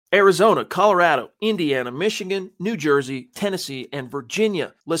Arizona, Colorado, Indiana, Michigan, New Jersey, Tennessee, and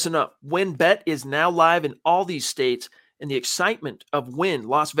Virginia. Listen up. WynnBET is now live in all these states, and the excitement of Wynn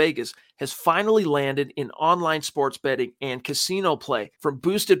Las Vegas has finally landed in online sports betting and casino play. From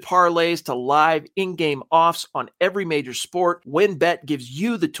boosted parlays to live in-game offs on every major sport, WynnBET gives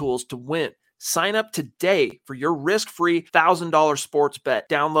you the tools to win. Sign up today for your risk-free $1,000 sports bet.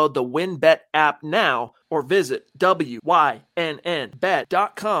 Download the WynnBET app now or visit wynnbet.com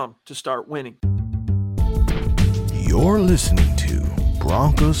to start winning. You're listening to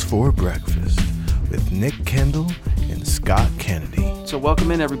Broncos for Breakfast with Nick Kendall and Scott Kennedy. So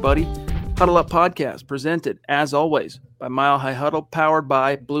welcome in, everybody. Huddle Up Podcast, presented, as always, by Mile High Huddle, powered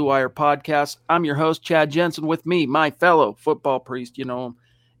by Blue Wire Podcasts. I'm your host, Chad Jensen. With me, my fellow football priest. You know him.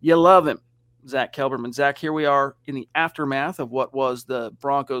 You love him. Zach Kelberman. Zach, here we are in the aftermath of what was the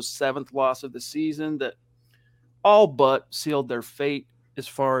Broncos' 7th loss of the season that all but sealed their fate as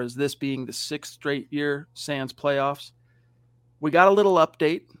far as this being the 6th straight year sans playoffs. We got a little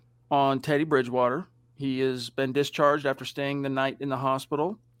update on Teddy Bridgewater. He has been discharged after staying the night in the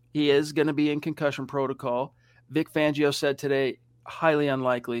hospital. He is going to be in concussion protocol. Vic Fangio said today, highly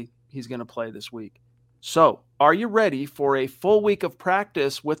unlikely he's going to play this week. So, are you ready for a full week of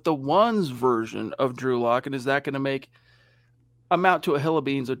practice with the ones version of Drew Lock? And is that going to amount to a hill of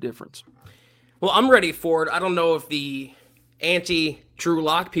beans of difference? Well, I'm ready for it. I don't know if the anti-Drew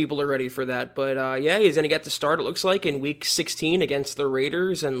Lock people are ready for that. But, yeah, he's going to get to start, it looks like, in Week 16 against the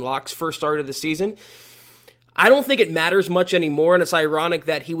Raiders and Lock's first start of the season. I don't think it matters much anymore, and it's ironic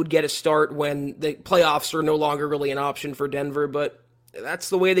that he would get a start when the playoffs are no longer really an option for Denver, but that's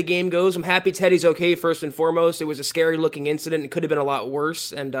the way the game goes. I'm happy Teddy's okay, first and foremost. It was a scary-looking incident. It could have been a lot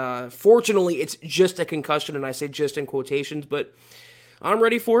worse, and fortunately, it's just a concussion, and I say just in quotations, but I'm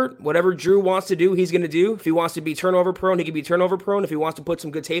ready for it. Whatever Drew wants to do, he's going to do. If he wants to be turnover-prone, he can be turnover-prone. If he wants to put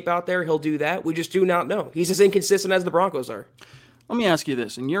some good tape out there, he'll do that. We just do not know. He's as inconsistent as the Broncos are. Let me ask you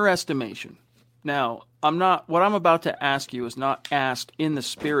this. In your estimation, now, what I'm about to ask you is not asked in the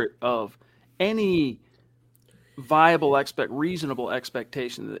spirit of any reasonable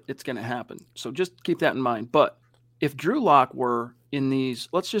expectation that it's going to happen. So just keep that in mind. But if Drew Lock were in these,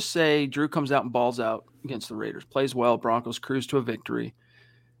 let's just say Drew comes out and balls out against the Raiders, plays well, Broncos cruise to a victory,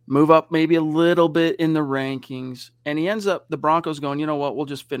 move up maybe a little bit in the rankings, and he ends up, the Broncos going, you know what, we'll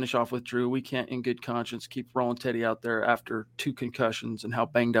just finish off with Drew. We can't in good conscience keep rolling Teddy out there after 2 concussions and how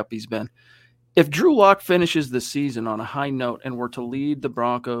banged up he's been. If Drew Lock finishes the season on a high note and were to lead the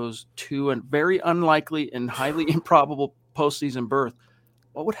Broncos to a very unlikely and highly improbable postseason berth,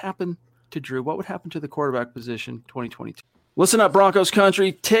 what would happen to Drew? What would happen to the quarterback position 2022? Listen up, Broncos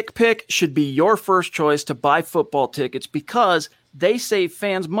country. TickPick should be your first choice to buy football tickets because they save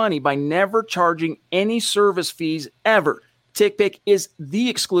fans money by never charging any service fees ever. TickPick is the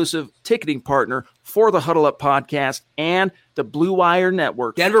exclusive ticketing partner for the Huddle Up Podcast and the Blue Wire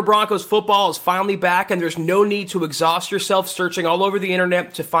Network. Denver Broncos football is finally back, and there's no need to exhaust yourself searching all over the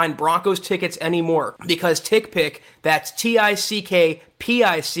internet to find Broncos tickets anymore. Because TickPick, that's TickPick,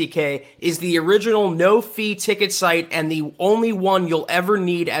 is the original no-fee ticket site and the only one you'll ever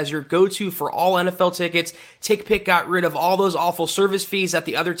need as your go-to for all NFL tickets. TickPick got rid of all those awful service fees that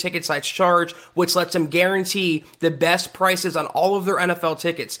the other ticket sites charge, which lets them guarantee the best prices on all of their NFL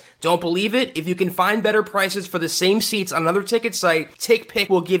tickets. Don't believe it? If you can find better prices for the same seats on another ticket site, TickPick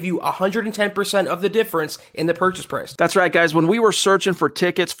will give you 110% of the difference in the purchase price. That's right, guys. When we were searching for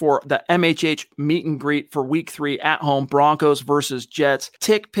tickets for the MHH meet and greet for Week 3 at home, Broncos versus Jets,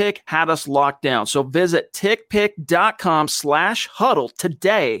 TickPick had us locked down. So visit tickpick.com/huddle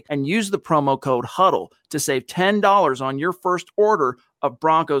today and use the promo code HUDDLE to save $10 on your first order of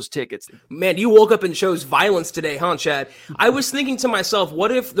Broncos tickets. Man, you woke up and chose violence today, huh, Chad? I was thinking to myself,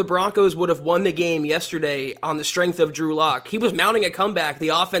 what if the Broncos would have won the game yesterday on the strength of Drew Lock? He was mounting a comeback. The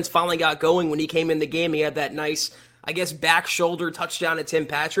offense finally got going when he came in the game. He had that nice, back shoulder touchdown at Tim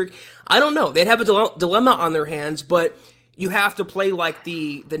Patrick. I don't know. They'd have a dilemma on their hands, but you have to play like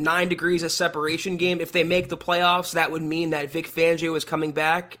the 9 degrees of separation game. If they make the playoffs, that would mean that Vic Fangio is coming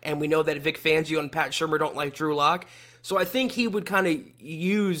back, and we know that Vic Fangio and Pat Shurmur don't like Drew Lock. So I think he would kind of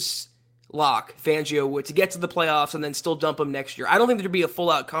use Lock, Fangio would, to get to the playoffs and then still dump him next year. I don't think there'd be a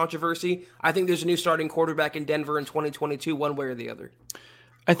full-out controversy. I think there's a new starting quarterback in Denver in 2022, one way or the other.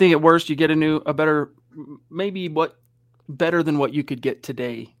 I think at worst you get better than what you could get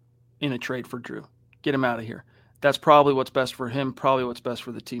today in a trade for Drew. Get him out of here. That's probably what's best for him, probably what's best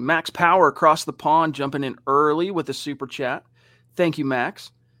for the team. Max Power across the pond jumping in early with a super chat. Thank you,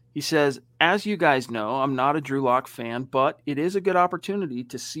 Max. He says, as you guys know, I'm not a Drew Lock fan, but it is a good opportunity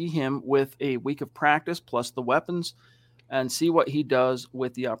to see him with a week of practice plus the weapons and see what he does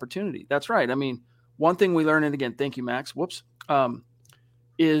with the opportunity. That's right. I mean, one thing we learned, and again, thank you, Max. Whoops.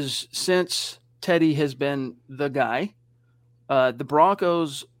 Is since Teddy has been the guy, the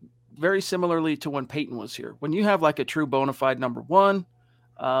Broncos, very similarly to when Peyton was here, when you have like a true bona fide number one,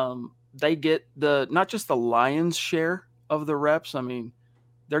 they get not just the lion's share of the reps. I mean,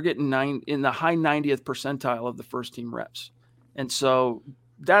 they're getting in the high 90th percentile of the first team reps. And so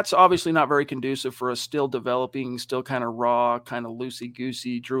that's obviously not very conducive for a still developing, still kind of raw, kind of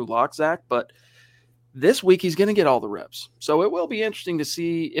loosey-goosey Drew Lock, Zach. But this week he's going to get all the reps. So it will be interesting to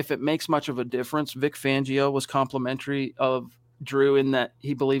see if it makes much of a difference. Vic Fangio was complimentary of Drew in that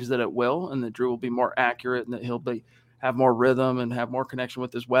he believes that it will, and that Drew will be more accurate and that he'll have more rhythm and have more connection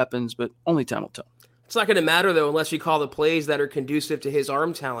with his weapons, but only time will tell. It's not going to matter, though, unless you call the plays that are conducive to his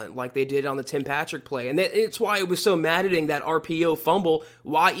arm talent, like they did on the Tim Patrick play. And it's why it was so maddening, that RPO fumble.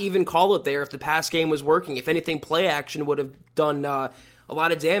 Why even call it there if the pass game was working? If anything, play action would have done a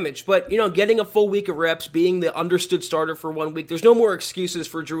lot of damage. But, getting a full week of reps, being the understood starter for 1 week, there's no more excuses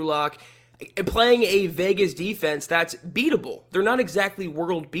for Drew Lock. Playing a Vegas defense that's beatable. They're not exactly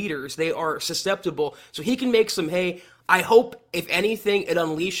world beaters. They are susceptible. So he can make some hay. I hope, if anything, it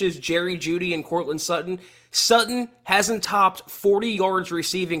unleashes Jerry Jeudy and Courtland Sutton. Sutton hasn't topped 40 yards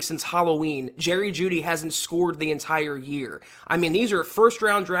receiving since Halloween. Jerry Jeudy hasn't scored the entire year. I mean, these are a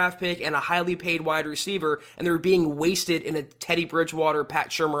first-round draft pick and a highly paid wide receiver, and they're being wasted in a Teddy Bridgewater,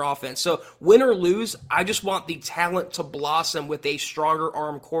 Pat Shurmur offense. So, win or lose, I just want the talent to blossom with a stronger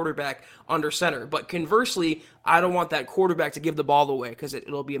arm quarterback under center. But conversely, I don't want that quarterback to give the ball away because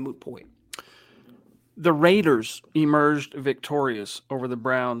it'll be a moot point. The Raiders emerged victorious over the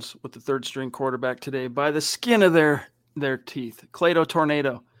Browns with the third-string quarterback today by the skin of their teeth. Clado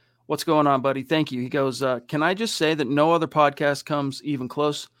Tornado, what's going on, buddy? Thank you. He goes, can I just say that no other podcast comes even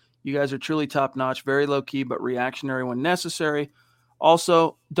close? You guys are truly top-notch, very low-key, but reactionary when necessary.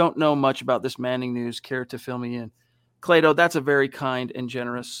 Also, don't know much about this Manning news. Care to fill me in? Clado, that's a very kind and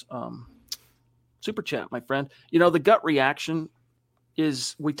generous super chat, my friend. The gut reaction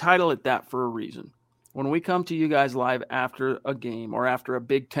we title it that for a reason. When we come to you guys live after a game or after a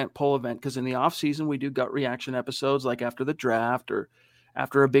big tentpole event, because in the offseason we do gut reaction episodes like after the draft or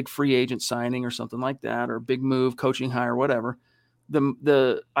after a big free agent signing or something like that, or a big move, coaching hire, whatever,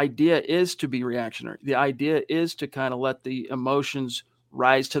 the idea is to be reactionary. The idea is to kind of let the emotions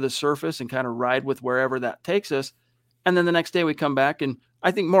rise to the surface and kind of ride with wherever that takes us. And then the next day we come back, and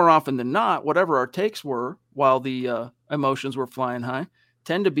I think more often than not, whatever our takes were while the emotions were flying high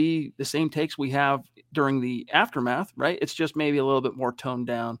tend to be the same takes we have during the aftermath, right? It's just maybe a little bit more toned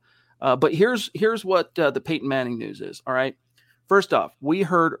down. But here's what the Peyton Manning news is, all right? First off, we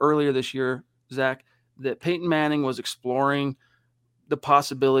heard earlier this year, Zach, that Peyton Manning was exploring the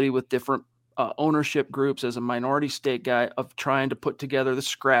possibility with different ownership groups as a minority stake guy of trying to put together the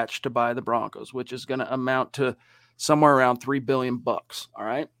scratch to buy the Broncos, which is going to amount to somewhere around $3 billion, all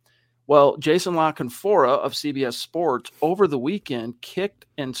right? Well, Jason La Canfora of CBS Sports over the weekend kicked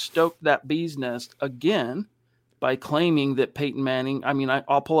and stoked that bee's nest again by claiming that Peyton Manning,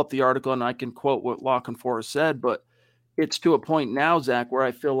 I'll pull up the article and I can quote what La Canfora said, but it's to a point now, Zach, where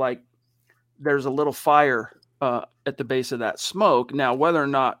I feel like there's a little fire at the base of that smoke. Now, whether or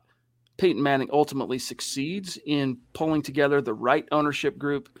not Peyton Manning ultimately succeeds in pulling together the right ownership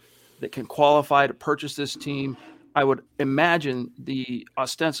group that can qualify to purchase this team, I would imagine the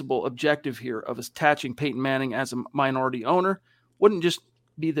ostensible objective here of attaching Peyton Manning as a minority owner wouldn't just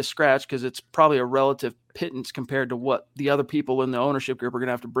be the scratch, because it's probably a relative pittance compared to what the other people in the ownership group are going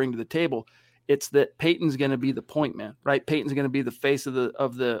to have to bring to the table. It's that Peyton's going to be the point man, right? Peyton's going to be the face of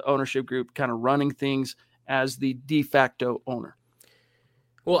the ownership group, kind of running things as the de facto owner.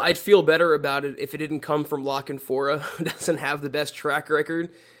 Well, I'd feel better about it if it didn't come from La Canfora, who doesn't have the best track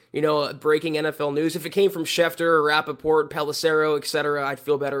record. Breaking NFL news. If it came from Schefter, Rappaport, Pelissero, etc., I'd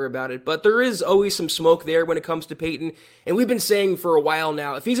feel better about it. But there is always some smoke there when it comes to Peyton. And we've been saying for a while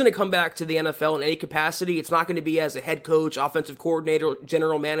now, if he's going to come back to the NFL in any capacity, it's not going to be as a head coach, offensive coordinator,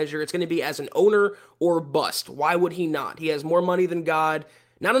 general manager. It's going to be as an owner or bust. Why would he not? He has more money than God.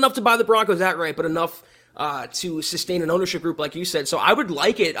 Not enough to buy the Broncos outright, but enough to sustain an ownership group, like you said. So I would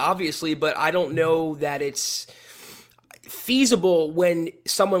like it, obviously, but I don't know that it's feasible when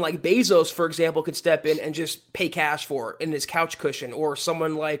someone like Bezos, for example, could step in and just pay cash for it in his couch cushion, or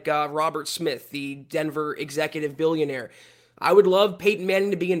someone like Robert Smith, the Denver executive billionaire. I would love Peyton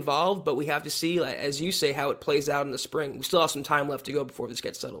Manning to be involved, but we have to see, as you say, how it plays out in the spring. We still have some time left to go before this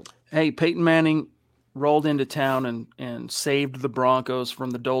gets settled. Hey, Peyton Manning rolled into town and saved the Broncos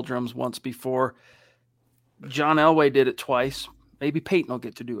from the doldrums once before. John Elway did it twice. Maybe Peyton will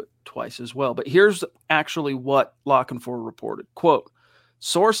get to do it twice as well. But here's actually what Lock and 4 reported. Quote,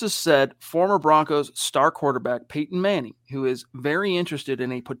 sources said former Broncos star quarterback Peyton Manning, who is very interested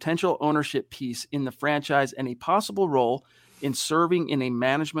in a potential ownership piece in the franchise and a possible role in serving in a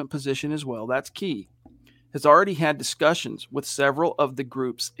management position as well, that's key, has already had discussions with several of the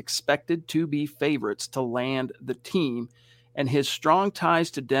groups expected to be favorites to land the team, and his strong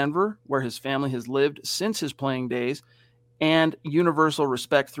ties to Denver, where his family has lived since his playing days, and universal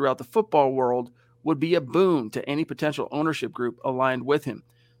respect throughout the football world would be a boon to any potential ownership group aligned with him.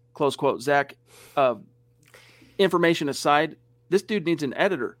 Close quote. Zach, information aside, this dude needs an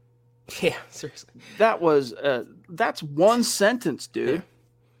editor. Yeah, seriously. That's one sentence, dude. Yeah.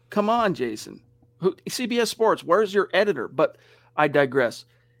 Come on, Jason. CBS Sports, where's your editor? But I digress.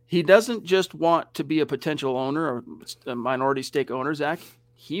 He doesn't just want to be a potential owner or a minority stake owner, Zach.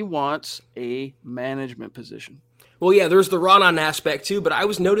 He wants a management position. Well, yeah, there's the run-on aspect too, but I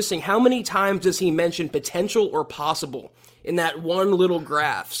was noticing how many times does he mention potential or possible in that one little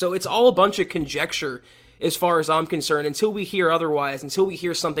graph. So it's all a bunch of conjecture as far as I'm concerned until we hear otherwise, until we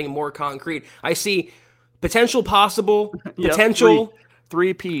hear something more concrete. I see potential, possible, potential. Yep,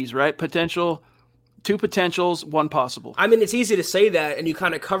 three Ps, right? Potential, two potentials, one possible. I mean, it's easy to say that, and you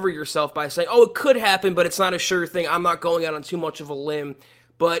kind of cover yourself by saying, oh, it could happen, but it's not a sure thing. I'm not going out on too much of a limb.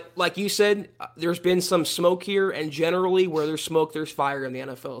 But like you said, there's been some smoke here, and generally where there's smoke, there's fire in the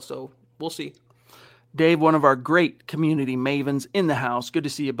NFL. So we'll see. Dave, one of our great community mavens in the house. Good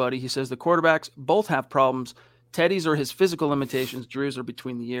to see you, buddy. He says the quarterbacks both have problems. Teddy's are his physical limitations. Drew's are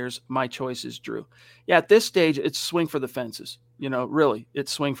between the ears. My choice is Drew. Yeah, at this stage, it's swing for the fences. Really,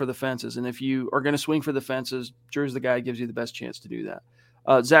 it's swing for the fences. And if you are going to swing for the fences, Drew's the guy who gives you the best chance to do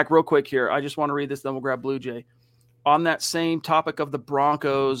that. Zach, real quick here. I just want to read this, then we'll grab Blue Jay. On that same topic of the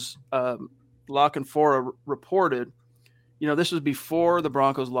Broncos, Lock and 4 reported, this was before the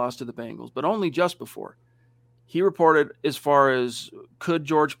Broncos lost to the Bengals, but only just before. He reported as far as could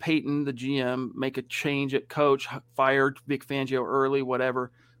George Peyton, the GM, make a change at coach, fire Vic Fangio early,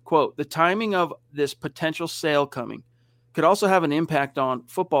 whatever. Quote, the timing of this potential sale coming could also have an impact on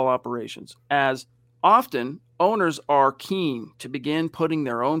football operations, as often owners are keen to begin putting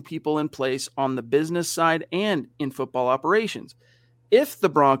their own people in place on the business side and in football operations. If the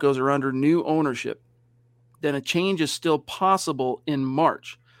Broncos are under new ownership, then a change is still possible in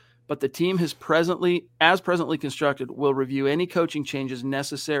March. But the team has presently constructed, will review any coaching changes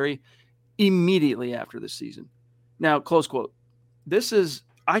necessary immediately after the season. Now, close quote.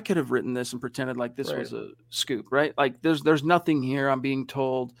 I could have written this and pretended like this was a scoop, right? Like there's nothing here. I'm being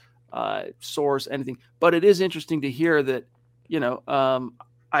told. Source, anything. But it is interesting to hear that,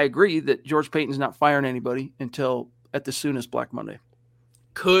 I agree that George Payton's not firing anybody until at the soonest Black Monday.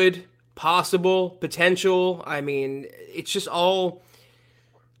 Could, possible, potential. I mean, it's just all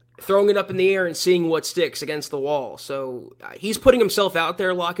throwing it up in the air and seeing what sticks against the wall. So he's putting himself out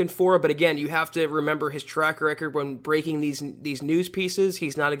there, Lock and 4. But again, you have to remember his track record when breaking these news pieces.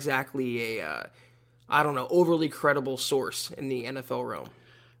 He's not exactly a, overly credible source in the NFL realm.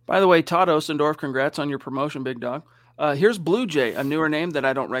 By the way, Todd Osendorf, congrats on your promotion, big dog. Here's Blue Jay, a newer name that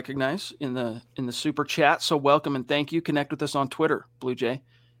I don't recognize in the super chat. So welcome and thank you. Connect with us on Twitter, Blue Jay.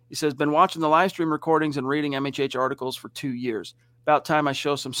 He says, been watching the live stream recordings and reading MHH articles for 2 years. About time I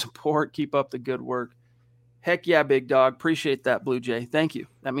show some support. Keep up the good work. Heck yeah, big dog. Appreciate that, Blue Jay. Thank you.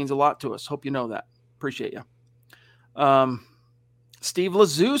 That means a lot to us. Hope you know that. Appreciate you. Steve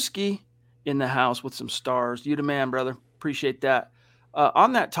Lazuski in the house with some stars. You the man, brother. Appreciate that.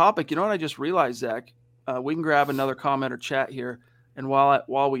 On that topic, you know what I just realized, Zach? We can grab another comment or chat here. And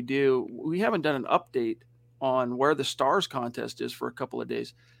while we do, we haven't done an update on where the Stars contest is for a couple of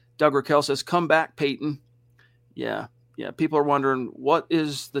days. Doug Raquel says, come back, Peyton. Yeah. People are wondering, what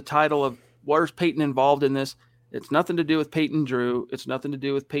is the title of, where's Peyton involved in this? It's nothing to do with Peyton Drew. It's nothing to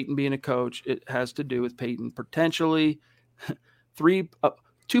do with Peyton being a coach. It has to do with Peyton potentially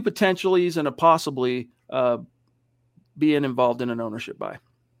two potentiallys and a possibly being involved in an ownership buy.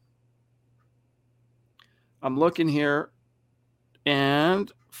 I'm looking here,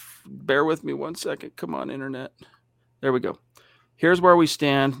 and bear with me 1 second. Come on, internet. There we go. Here's where we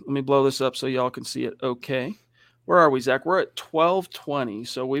stand. Let me blow this up so y'all can see it. Okay. Where are we, Zach? We're at 12:20,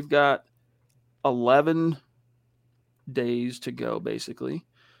 so we've got 11 days to go, basically.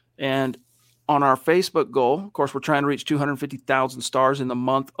 And on our Facebook goal, of course, we're trying to reach 250,000 stars in the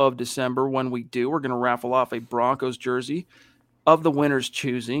month of December. When we do, we're going to raffle off a Broncos jersey of the winner's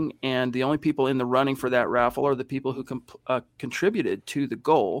choosing. And the only people in the running for that raffle are the people who contributed to the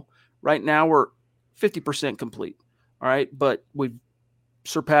goal. Right now, we're 50% complete. All right. But we've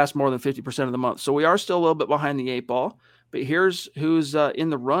surpassed more than 50% of the month. So we are still a little bit behind the 8 ball, But here's who's in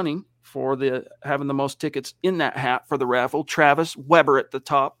the running for having the most tickets in that hat for the raffle. Travis Weber at the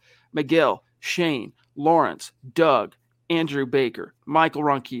top, Miguel, Shane, Lawrence, Doug, Andrew Baker, Michael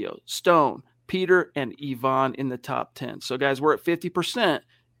Ronquillo, Stone, Peter, and Yvonne in the top 10. So, guys, we're at 50%.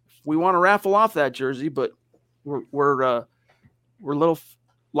 We want to raffle off that jersey, but we're a little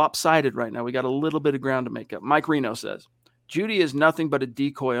lopsided right now. We got a little bit of ground to make up. Mike Reno says, Judy is nothing but a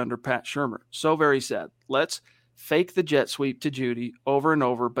decoy under Pat Shurmur. So very sad. Let's fake the jet sweep to Judy over and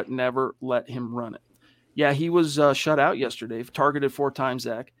over, but never let him run it. Yeah, he was shut out yesterday, targeted 4 times,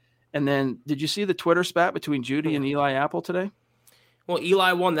 Zach. And then did you see the Twitter spat between Judy and Eli Apple today? Well,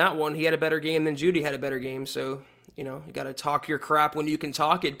 Eli won that one. He had a better game than Judy had a better game. So, you got to talk your crap when you can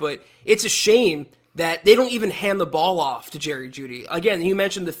talk it. But it's a shame that they don't even hand the ball off to Jerry Jeudy. Again, you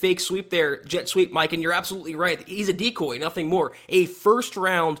mentioned the fake sweep there, jet sweep, Mike, and you're absolutely right. He's a decoy, nothing more. A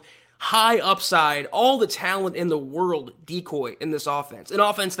first-round, high upside, all the talent in the world decoy in this offense. An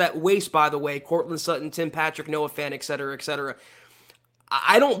offense that wastes, by the way, Cortland Sutton, Tim Patrick, Noah Fant, et cetera, et cetera.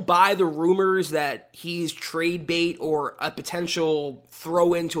 I don't buy the rumors that he's trade bait or a potential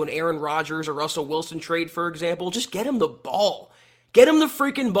throw into an Aaron Rodgers or Russell Wilson trade, for example. Just get him the ball. Get him the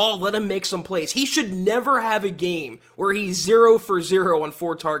freaking ball. Let him make some plays. He should never have a game where he's 0 for 0 on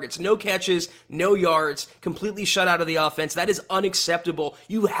 4 targets. No catches, no yards, completely shut out of the offense. That is unacceptable.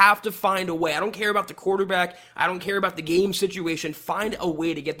 You have to find a way. I don't care about the quarterback. I don't care about the game situation. Find a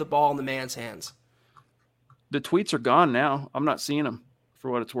way to get the ball in the man's hands. The tweets are gone now. I'm not seeing them, for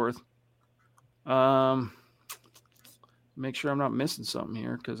what it's worth. Make sure I'm not missing something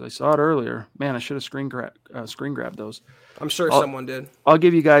here because I saw it earlier. Man, I should have screen grabbed those. I'm sure someone did. I'll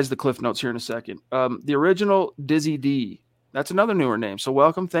give you guys the cliff notes here in a second. The original Dizzy D. That's another newer name. So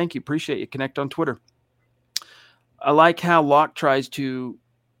welcome. Thank you. Appreciate you. Connect on Twitter. I like how Locke tries to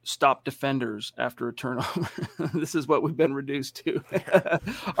stop defenders after a turnover. This is what we've been reduced to.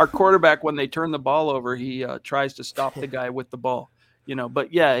 Our quarterback, when they turn the ball over, he tries to stop the guy with the ball.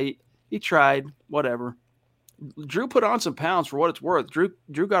 But yeah, he tried, whatever. Drew put on some pounds for what it's worth.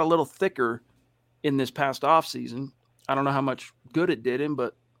 Drew got a little thicker in this past offseason. I don't know how much good it did him,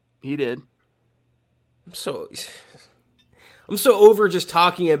 but he did. I'm so over just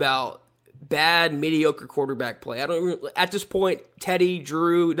talking about bad, mediocre quarterback play. At this point, Teddy,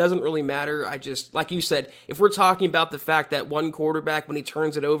 Drew, it doesn't really matter. I just, like you said, if we're talking about the fact that one quarterback, when he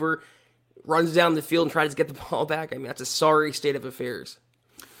turns it over, runs down the field and tries to get the ball back, I mean, that's a sorry state of affairs.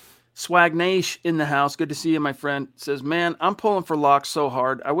 Swagnash in the house. Good to see you, my friend. Says, man, I'm pulling for Locke so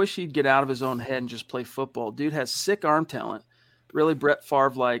hard. I wish he'd get out of his own head and just play football. Dude has sick arm talent. Really Brett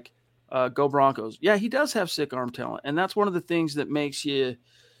Favre like, go Broncos. Yeah, he does have sick arm talent. And that's one of the things that makes you,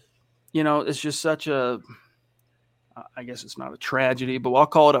 it's just such a, I guess it's not a tragedy, but I'll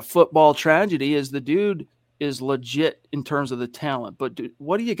call it a football tragedy, is the dude is legit in terms of the talent. But dude,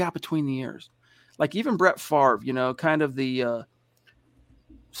 what do you got between the ears? Like even Brett Favre, kind of the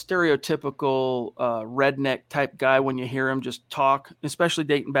stereotypical redneck type guy when you hear him just talk, especially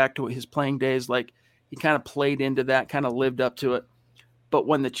dating back to his playing days. Like he kind of played into that, kind of lived up to it. But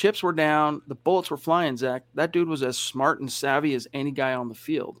when the chips were down, the bullets were flying, Zach, that dude was as smart and savvy as any guy on the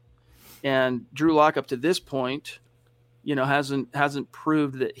field. And Drew Lock up to this point, hasn't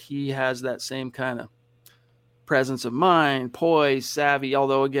proved that he has that same kind of presence of mind, poise, savvy.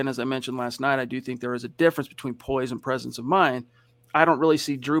 Although, again, as I mentioned last night, I do think there is a difference between poise and presence of mind. I don't really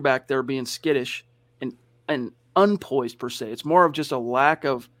see Drew back there being skittish and unpoised per se. It's more of just a lack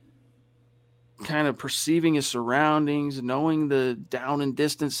of kind of perceiving his surroundings, knowing the down and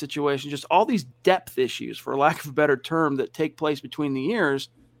distance situation, just all these depth issues, for lack of a better term, that take place between the ears.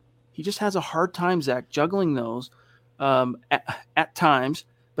 He just has a hard time, Zach, juggling those at times.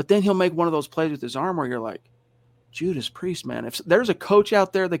 But then he'll make one of those plays with his arm where you're like, Judas Priest, man. If there's a coach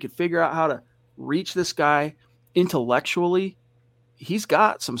out there that could figure out how to reach this guy intellectually, he's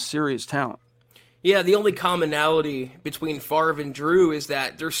got some serious talent. Yeah, the only commonality between Favre and Drew is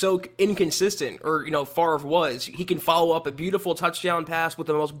that they're so inconsistent, or, Favre was. He can follow up a beautiful touchdown pass with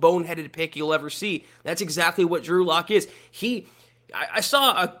the most boneheaded pick you'll ever see. That's exactly what Drew Lock is. I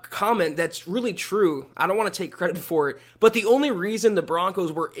saw a comment that's really true. I don't want to take credit for it, but the only reason the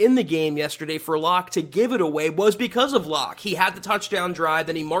Broncos were in the game yesterday for Locke to give it away was because of Locke. He had the touchdown drive,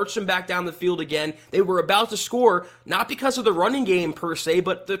 then he marched them back down the field again. They were about to score, not because of the running game per se,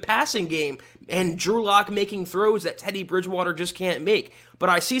 but the passing game, and Drew Lock making throws that Teddy Bridgewater just can't make. But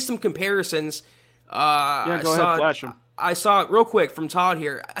I see some comparisons. Go ahead, flash them. I saw it real quick from Todd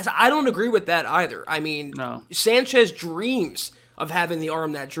here. I don't agree with that either. I mean, no. Sanchez dreams of having the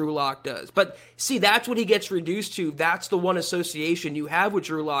arm that Drew Lock does. But see, that's what he gets reduced to. That's the one association you have with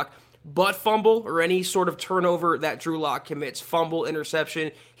Drew Lock. but fumble or any sort of turnover that Drew Lock commits. Fumble,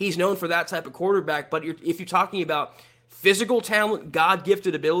 interception. He's known for that type of quarterback. But if you're talking about physical talent,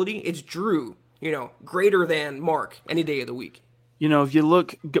 God-gifted ability, it's Drew, greater than Mark any day of the week. If you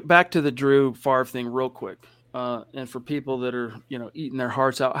look back to the Drew Favre thing real quick, and for people that are, eating their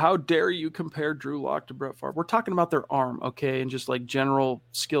hearts out, how dare you compare Drew Lock to Brett Favre? We're talking about their arm, okay, and just like general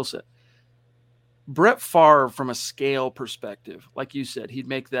skill set. Brett Favre, from a scale perspective, like you said, he'd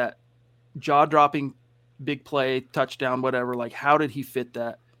make that jaw-dropping big play, touchdown, whatever. Like, how did he fit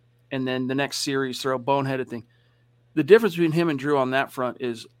that? And then the next series, throw a boneheaded thing. The difference between him and Drew on that front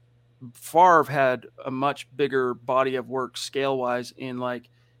is Favre had a much bigger body of work scale-wise in, like,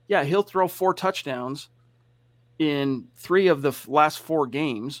 yeah, he'll throw 4 touchdowns in 3 of the last 4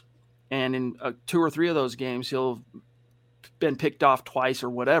 games, and in 2 or 3 of those games, he'll have been picked off twice or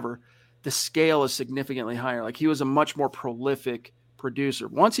whatever. The scale is significantly higher. Like, he was a much more prolific producer.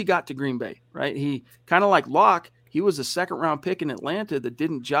 Once he got to Green Bay, right? He kind of like Locke, he was a second-round pick in Atlanta that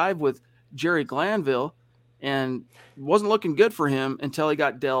didn't jive with Jerry Glanville and wasn't looking good for him until he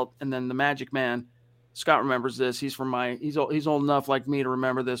got dealt. And then the Magic Man, Scott remembers this. He's old enough like me to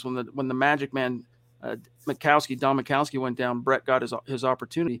remember this. When the Magic Man, Don Majkowski went down, Brett got his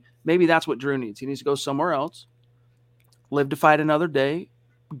opportunity. Maybe that's what Drew needs. He needs to go somewhere else, live to fight another day,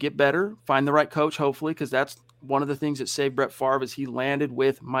 get better, find the right coach, hopefully, because that's one of the things that saved Brett Favre is he landed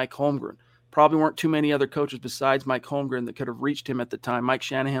with Mike Holmgren. Probably weren't too many other coaches besides Mike Holmgren that could have reached him at the time. Mike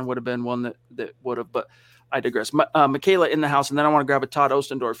Shanahan would have been one that would have, but I digress. Michaela in the house, and then I want to grab a Todd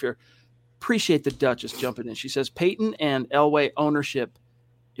Ostendorf here. Appreciate the Duchess jumping in. She says, Peyton and Elway ownership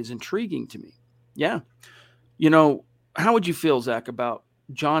is intriguing to me. Yeah. How would you feel, Zach, about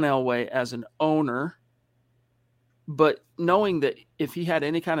John Elway as an owner, but knowing that if he had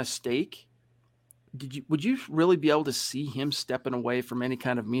any kind of stake, would you really be able to see him stepping away from any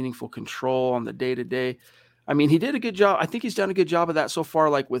kind of meaningful control on the day-to-day? I mean, he did a good job. I think he's done a good job of that so far,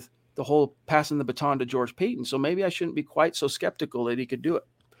 like with the whole passing the baton to George Payton. So maybe I shouldn't be quite so skeptical that he could do it.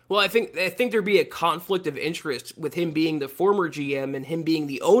 Well, I think there'd be a conflict of interest with him being the former GM and him being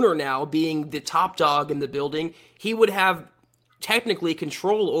the owner now, being the top dog in the building. He would have technically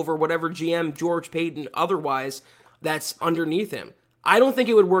control over whatever GM George Payton otherwise that's underneath him. I don't think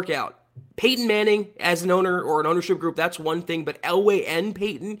it would work out. Peyton Manning as an owner or an ownership group, that's one thing, but Elway and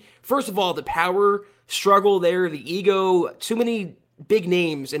Peyton, first of all, the power struggle there, the ego, too many big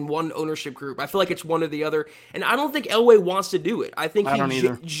names in one ownership group. I feel like it's one or the other, and I don't think Elway wants to do it. I think he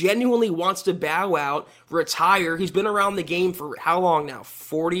genuinely wants to bow out, retire. He's been around the game for how long now?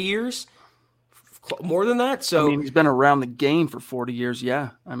 40 years? More than that? So he's been around the game for 40 years,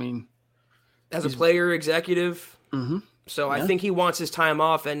 yeah. As a player, executive. Mm-hmm. So I think he wants his time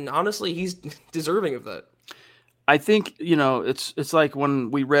off, and honestly, he's deserving of that. I think, it's like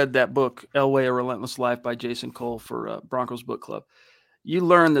when we read that book, Elway, A Relentless Life by Jason Cole for Broncos Book Club. You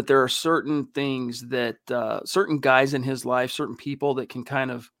learn that there are certain things that certain guys in his life, certain people that can kind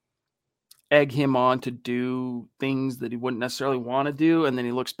of egg him on to do things that he wouldn't necessarily want to do. And then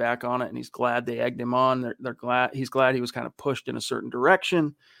he looks back on it and he's glad they egged him on. He's glad he was kind of pushed in a certain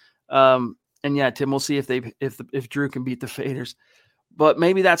direction. And yeah, Tim, we'll see if Drew can beat the Faders, but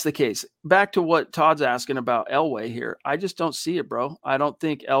maybe that's the case. Back to what Todd's asking about Elway here. I just don't see it, bro. I don't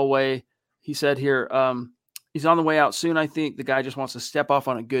think Elway, he said here, he's on the way out soon. I think the guy just wants to step off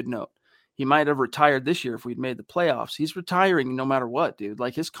on a good note. He might have retired this year if we'd made the playoffs. He's retiring no matter what, dude.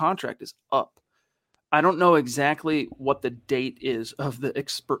 Like, his contract is up. I don't know exactly what the date is of the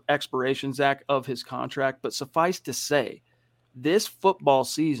expiration, Zach, of his contract, but suffice to say, this football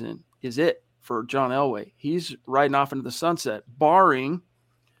season is it for John Elway. He's riding off into the sunset, barring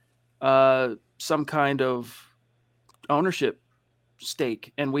some kind of ownership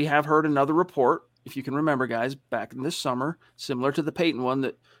stake. And we have heard another report, if you can remember, guys, back in this summer, similar to the Peyton one,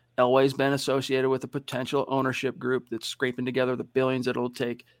 that Elway's been associated with a potential ownership group that's scraping together the billions that it'll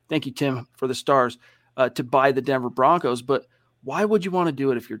take. Thank you, Tim, for the stars, to buy the Denver Broncos. But why would you want to do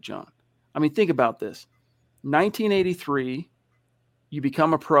it if you're John? I mean, think about this. 1983, you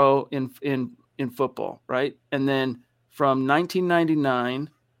become a pro in football, right? And then from 1999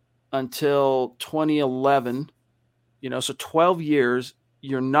 until 2011, so 12 years,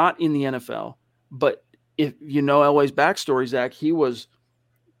 you're not in the NFL. But if you know Elway's backstory, Zach, he was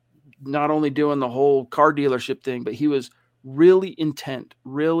not only doing the whole car dealership thing, but he was really intent,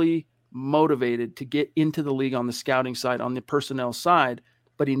 really motivated to get into the league on the scouting side, on the personnel side,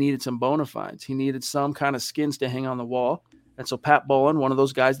 but he needed some bona fides. He needed some kind of skins to hang on the wall. And so Pat Bowlen, one of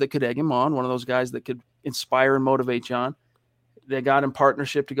those guys that could egg him on, one of those guys that could inspire and motivate John, they got in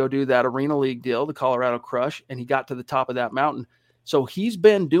partnership to go do that Arena League deal, the Colorado Crush, and he got to the top of that mountain. So he's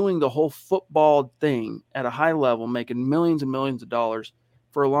been doing the whole football thing at a high level, making millions and millions of dollars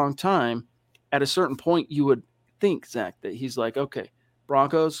for a long time. At a certain point, you would think, Zach, that he's like, okay,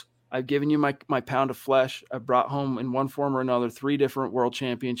 Broncos, I've given you my pound of flesh. I've brought home in one form or another 3 different world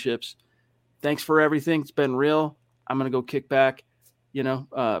championships. Thanks for everything. It's been real. I'm going to go kick back,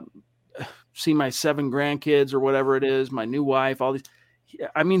 see my 7 grandkids or whatever it is, my new wife, all these.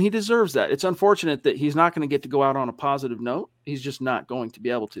 I mean, he deserves that. It's unfortunate that he's not going to get to go out on a positive note. He's just not going to be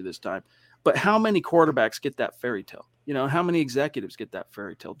able to this time. But how many quarterbacks get that fairy tale? How many executives get that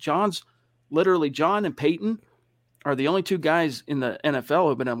fairy tale? John and Peyton are the only 2 guys in the NFL who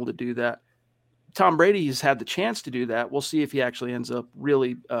have been able to do that. Tom Brady has had the chance to do that. We'll see if he actually ends up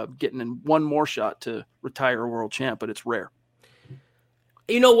really getting in one more shot to retire a world champ, but it's rare.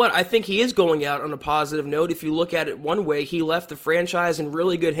 You know what? I think he is going out on a positive note. If you look at it one way, he left the franchise in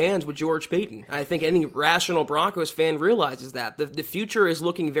really good hands with George Payton. I think any rational Broncos fan realizes that. The future is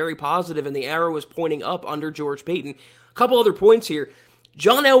looking very positive, and the arrow is pointing up under George Payton. A couple other points here.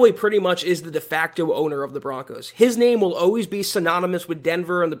 John Elway pretty much is the de facto owner of the Broncos. His name will always be synonymous with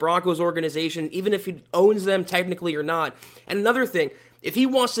Denver and the Broncos organization, even if he owns them technically or not. And another thing, if he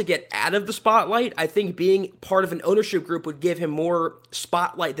wants to get out of the spotlight, I think being part of an ownership group would give him more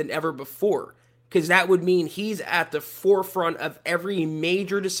spotlight than ever before, because that would mean he's at the forefront of every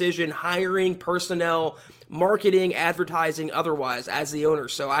major decision, hiring, personnel, marketing, advertising, otherwise, as the owner.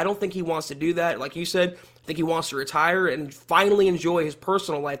 So I don't think he wants to do that. Like you said, I think he wants to retire and finally enjoy his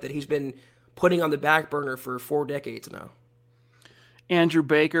personal life that he's been putting on the back burner for 4 decades now. Andrew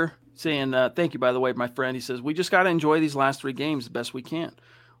Baker saying, thank you, by the way, my friend. He says, we just got to enjoy these last 3 games the best we can.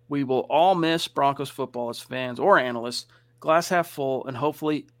 We will all miss Broncos football as fans or analysts. Glass half full, and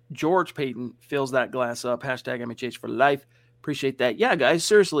hopefully George Payton fills that glass up. Hashtag MHH for life. Appreciate that. Yeah, guys,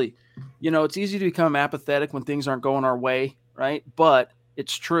 seriously, it's easy to become apathetic when things aren't going our way, right? But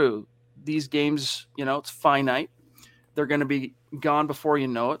it's true. These games, it's finite. They're going to be gone before you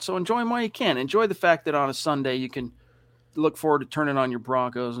know it. So enjoy them while you can. Enjoy the fact that on a Sunday you can look forward to turning on your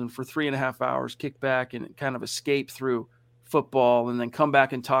Broncos and for 3.5 hours kick back and kind of escape through football and then come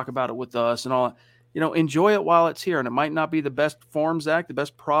back and talk about it with us and all that. Enjoy it while it's here. And it might not be the best form, Zach, the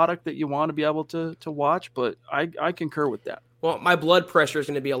best product that you want to be able to watch, but I concur with that. Well, my blood pressure is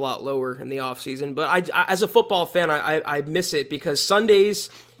going to be a lot lower in the offseason, but I as a football fan, I miss it because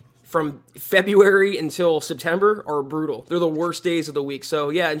Sundays from February until September are brutal. They're the worst days of the week. So,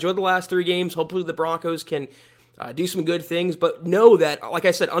 yeah, enjoy the last 3 games. Hopefully the Broncos can do some good things. But know that, like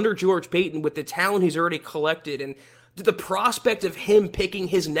I said, under George Payton, with the talent he's already collected and the prospect of him picking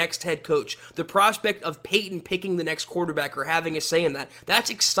his next head coach, the prospect of Payton picking the next quarterback or having a say in that, that's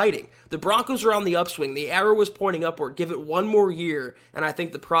exciting. The Broncos are on the upswing. The arrow is pointing upward. Give it 1 more year, and I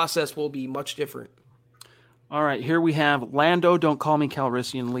think the process will be much different. All right, here we have Lando, don't call me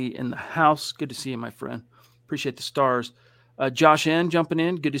Calrissian Lee in the house. Good to see you, my friend. Appreciate the stars. Josh N jumping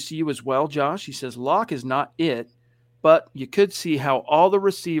in. Good to see you as well, Josh. He says, Locke is not it, but you could see how all the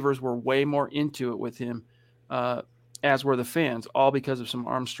receivers were way more into it with him, as were the fans, all because of some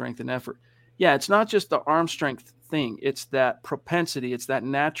arm strength and effort. Yeah, it's not just the arm strength thing. It's that propensity. It's that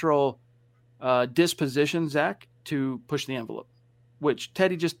natural disposition, Zach, to push the envelope, which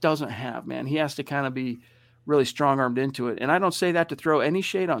Teddy just doesn't have, man. He has to kind of be really strong-armed into it. And I don't say that to throw any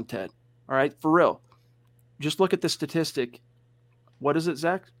shade on Ted. All right, for real. Just look at the statistic. What is it,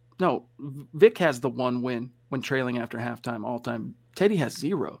 Zach? No, Vic has the 1 win when trailing after halftime all time. Teddy has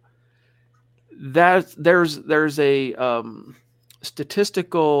 0. There's a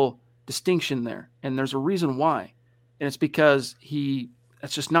statistical distinction there, and there's a reason why. And it's because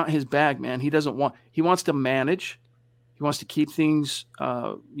that's just not his bag, man. He wants to manage. He wants to keep things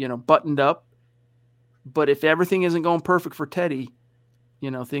buttoned up. But if everything isn't going perfect for Teddy,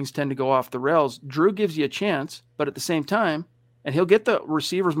 things tend to go off the rails. Drew gives you a chance, but at the same time, and he'll get the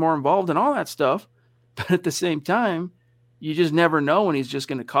receivers more involved and all that stuff, but at the same time, you just never know when he's just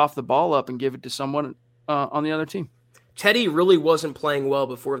going to cough the ball up and give it to someone on the other team. Teddy really wasn't playing well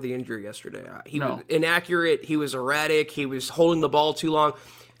before the injury yesterday. He was inaccurate. He was erratic. He was holding the ball too long.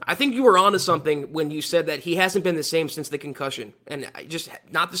 I think you were onto something when you said that he hasn't been the same since the concussion, and just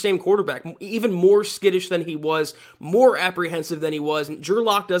not the same quarterback, even more skittish than he was, more apprehensive than he was. And Drew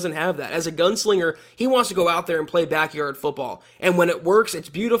Lock doesn't have that. As a gunslinger, he wants to go out there and play backyard football. And when it works, it's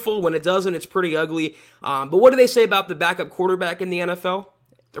beautiful. When it doesn't, it's pretty ugly. But what do they say about the backup quarterback in the NFL?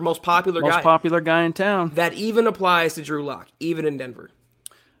 Their most popular guy. Most popular guy in town. That even applies to Drew Lock, even in Denver.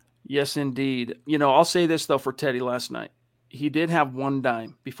 Yes, indeed. I'll say this, though, for Teddy last night. He did have 1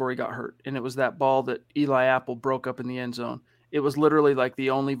 dime before he got hurt, and it was that ball that Eli Apple broke up in the end zone. It was literally like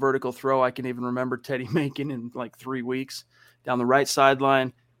the only vertical throw I can even remember Teddy making in like 3 weeks, down the right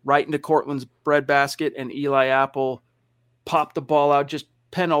sideline, right into Cortland's breadbasket, and Eli Apple popped the ball out, just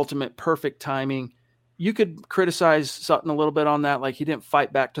penultimate perfect timing. You could criticize Sutton a little bit on that, like he didn't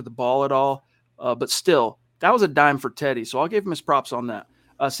fight back to the ball at all, but still, that was a dime for Teddy, so I'll give him his props on that.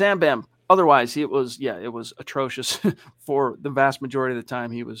 Sam Bam, otherwise, it was atrocious for the vast majority of the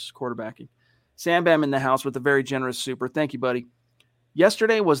time he was quarterbacking. Sam Bam in the house with a very generous super. Thank you, buddy.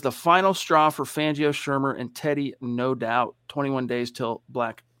 Yesterday was the final straw for Fangio, Shermer, and Teddy, no doubt. 21 days till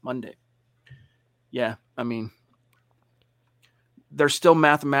Black Monday. Yeah, I mean, they're still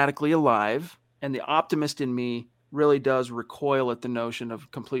mathematically alive, and the optimist in me really does recoil at the notion of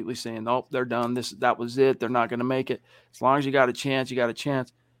completely saying, oh, they're done. That was it. They're not going to make it. As long as you got a chance, you got a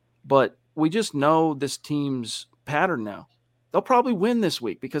chance. But we just know this team's pattern now. They'll probably win this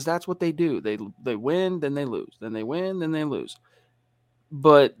week because that's what they do. They win, then they lose. Then they win, then they lose.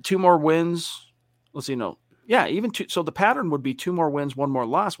 But 2 more wins. Let's see. No. Yeah, even 2. So the pattern would be 2 more wins, 1 more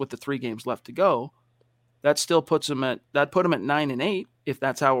loss with the 3 games left to go. That still put them at 9-8 if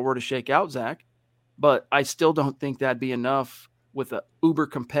that's how it were to shake out, Zach. But I still don't think that'd be enough with an uber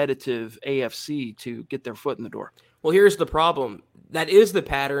competitive AFC to get their foot in the door. Well, here's the problem. That is the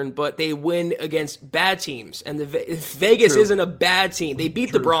pattern, but they win against bad teams. And Vegas isn't a bad team. They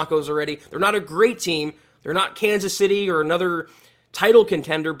beat the Broncos already. They're not a great team. They're not Kansas City or another title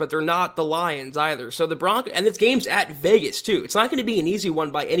contender, but they're not the Lions either. So the Broncos, and this game's at Vegas too. It's not going to be an easy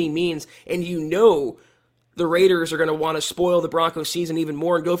one by any means. And you know the Raiders are going to want to spoil the Broncos season even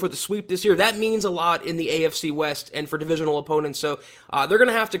more and go for the sweep this year. That means a lot in the AFC West and for divisional opponents. So they're going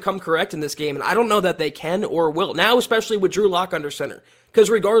to have to come correct in this game. And I don't know that they can or will. Now, especially with Drew Lock under center. Because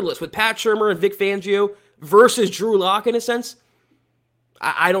regardless, with Pat Shurmur and Vic Fangio versus Drew Lock in a sense,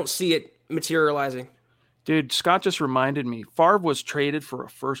 I don't see it materializing. Dude, Scott just reminded me, Favre was traded for a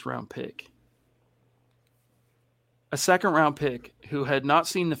first-round pick. A second-round pick who had not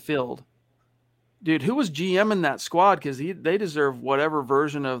seen the field. Dude, who was GM in that squad? Because they deserve whatever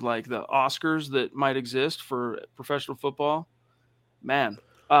version of like the Oscars that might exist for professional football. Man,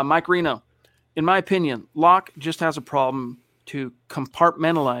 Mike Reno, in my opinion, Locke just has a problem to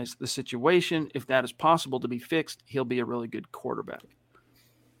compartmentalize the situation. If that is possible to be fixed, he'll be a really good quarterback.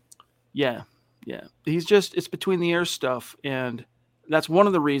 Yeah. It's between the ears stuff, and that's one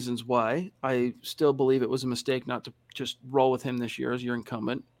of the reasons why I still believe it was a mistake not to just roll with him this year as your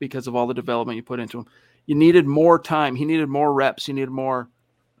incumbent because of all the development you put into him. You needed more time. He needed more reps. He needed more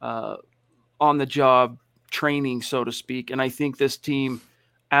on-the-job training, so to speak. And I think this team,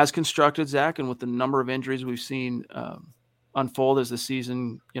 as constructed, Zach, and with the number of injuries we've seen unfold as the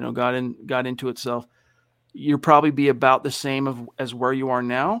season got into itself, you'll probably be about the same as where you are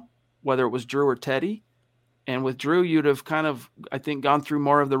now, whether it was Drew or Teddy. And with Drew, you'd have kind of, I think, gone through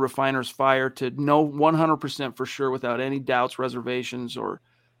more of the refiner's fire to know 100% for sure without any doubts, reservations, or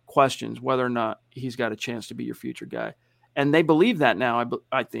questions whether or not he's got a chance to be your future guy. And they believe that now,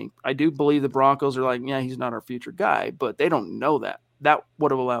 I think. I do believe the Broncos are like, yeah, he's not our future guy, but they don't know that. That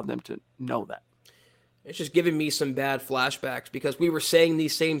would have allowed them to know that. It's just giving me some bad flashbacks because we were saying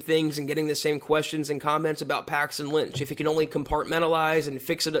these same things and getting the same questions and comments about Paxton Lynch. If he can only compartmentalize and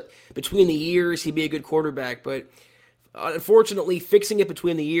fix it between the ears, he'd be a good quarterback. But unfortunately, fixing it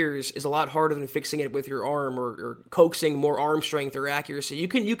between the ears is a lot harder than fixing it with your arm or coaxing more arm strength or accuracy.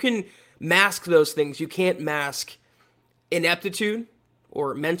 You can mask those things. You can't mask ineptitude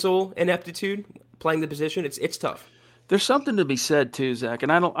or mental ineptitude playing the position. It's tough. There's something to be said too, Zach,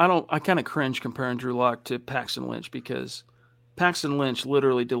 and I kind of cringe comparing Drew Lock to Paxton Lynch because Paxton Lynch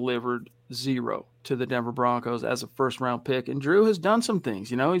literally delivered 0 to the Denver Broncos as a first-round pick, and Drew has done some things.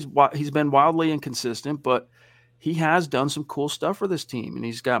 He's been wildly inconsistent, but he has done some cool stuff for this team, and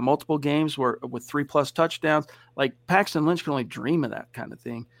he's got multiple games with 3+ touchdowns. Like Paxton Lynch can only dream of that kind of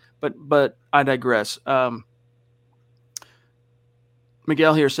thing. But I digress.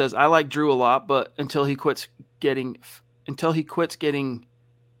 Miguel here says, I like Drew a lot, but until he quits getting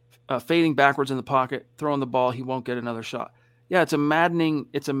fading backwards in the pocket, throwing the ball, he won't get another shot. Yeah, it's a maddening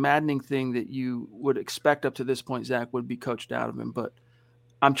thing that you would expect up to this point, Zach, would be coached out of him. But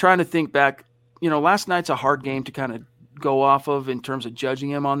I'm trying to think back. Last night's a hard game to kind of go off of in terms of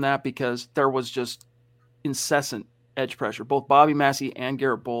judging him on that because there was just incessant edge pressure. Both Bobby Massey and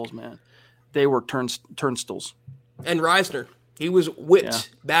Garrett Bowles, man, they were turnstiles. And Reisner. He was whipped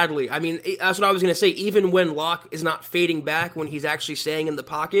badly. I mean, that's what I was going to say. Even when Locke is not fading back, when he's actually staying in the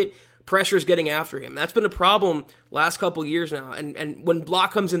pocket, pressure's getting after him. That's been a problem last couple years now. And when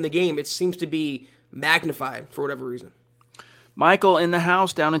Locke comes in the game, it seems to be magnified for whatever reason. Michael in the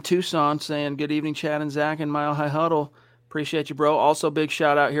house down in Tucson saying, good evening, Chad and Zach and Mile High Huddle. Appreciate you, bro. Also, big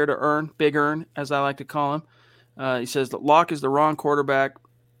shout out here to Big Ern, as I like to call him. He says that Locke is the wrong quarterback.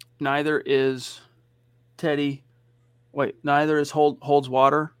 Neither is Teddy. Wait, neither is Holds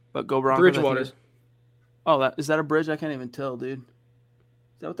Water, but go Broncos. Bridgewater. Is that a bridge? I can't even tell, dude. Is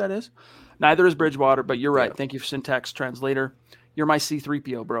that what that is? Neither is Bridgewater, but you're right. Yeah. Thank you for syntax translator. You're my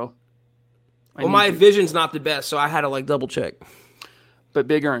C-3PO, bro. My vision's not the best, so I had to double check. But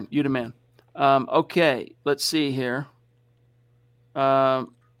Big Ern, you the man. Okay, let's see here.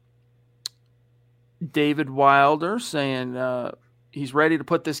 David Wilder saying he's ready to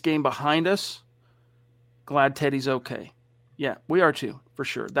put this game behind us. Glad Teddy's okay. Yeah, we are too, for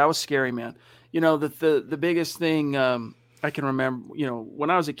sure. That was scary, man. The biggest thing I can remember, when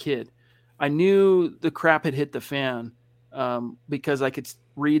I was a kid, I knew the crap had hit the fan because I could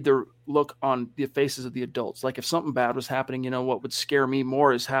read the look on the faces of the adults. Like if something bad was happening, what would scare me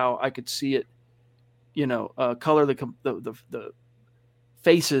more is how I could see it, color the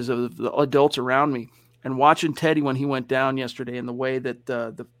faces of the adults around me. And watching Teddy when he went down yesterday and the way that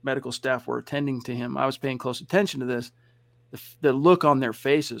the medical staff were attending to him, I was paying close attention to this. The look on their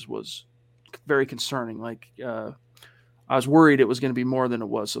faces was very concerning. I was worried it was going to be more than it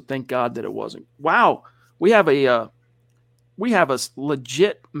was. So thank God that it wasn't. Wow. We have a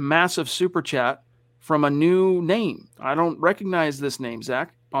legit massive super chat from a new name. I don't recognize this name,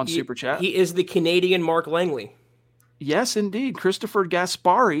 Zach, on super chat. He is the Canadian Mark Langley. Yes, indeed. Christopher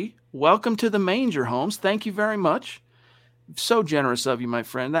Gaspari. Welcome to the Manger, Holmes. Thank you very much. So generous of you, my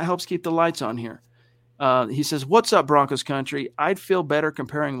friend. That helps keep the lights on here. He says, what's up, Broncos country? I'd feel better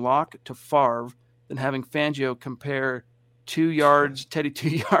comparing Locke to Favre than having Fangio compare 2 yards, Teddy 2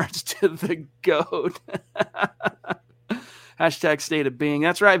 yards to the GOAT. Hashtag state of being.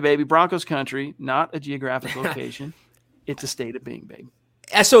 That's right, baby. Broncos country, not a geographic location. It's a state of being, baby.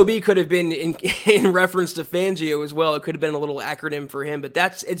 SOB could have been in reference to Fangio as well. It could have been a little acronym for him, but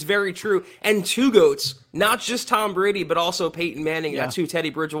it's very true. And 2 GOATs, not just Tom Brady, but also Peyton Manning. Yeah. That's who Teddy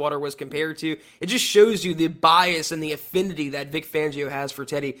Bridgewater was compared to. It just shows you the bias and the affinity that Vic Fangio has for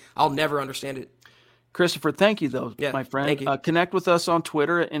Teddy. I'll never understand it. Christopher, thank you, though, my friend. Thank you. Connect with us on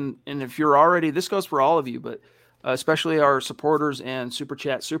Twitter. And if you're already, this goes for all of you, but especially our supporters and Super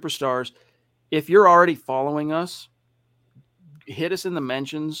Chat superstars, if you're already following us, hit us in the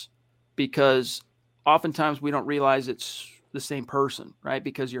mentions, because oftentimes we don't realize it's the same person, right?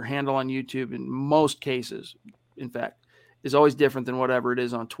 Because your handle on YouTube in most cases, in fact, is always different than whatever it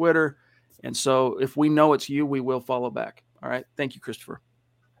is on Twitter. And so if we know it's you, we will follow back. All right. Thank you, Christopher.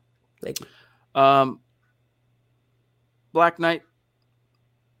 Thank you. Black Knight.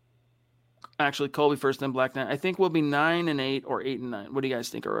 Actually, Colby first, then Black Knight. I think we'll be 9-8 or 8-9. What do you guys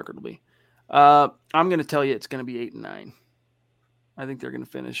think our record will be? I'm going to tell you it's going to be 8-9. I think they're going to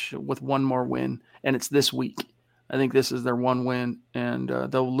finish with one more win, and it's this week. I think this is their one win, and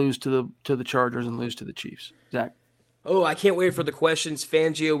they'll lose to the Chargers and lose to the Chiefs. Zach? Oh, I can't wait for the questions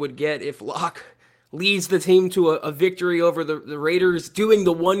Fangio would get if Locke leads the team to a victory over the Raiders, doing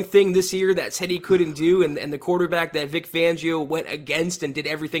the one thing this year that Teddy couldn't do, and the quarterback that Vic Fangio went against and did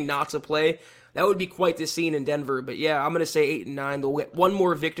everything not to play. That would be quite the scene in Denver. But yeah, I'm going to say 8-9. They'll get one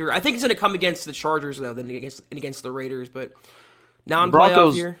more victory. I think it's going to come against the Chargers, though, than against the Raiders. But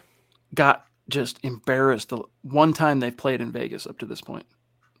non-playoff year, got just embarrassed the one time they've played in Vegas up to this point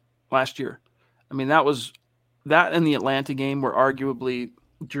last year. I mean, that and the Atlanta game were arguably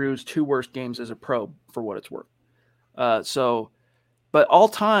Drew's 2 worst games as a pro, for what it's worth. But all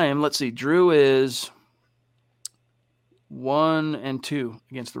time, let's see, Drew is 1-2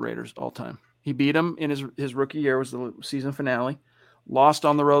 against the Raiders all time. He beat them in his rookie year, was the season finale. Lost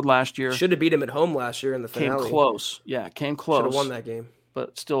on the road last year. Should have beat him at home last year in the finale. Came close. Yeah, came close. Should have won that game.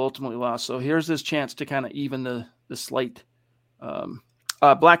 But still ultimately lost. So here's this chance to kind of even the slate.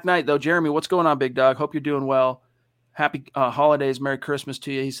 Black Knight, though. Jeremy, what's going on, big dog? Hope you're doing well. Happy holidays. Merry Christmas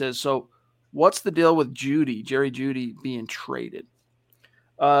to you. He says, so what's the deal with Jerry Jeudy being traded?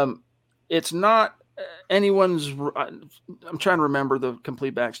 It's not anyone's – I'm trying to remember the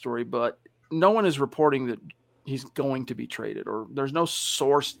complete backstory, but no one is reporting that he's going to be traded, or there's no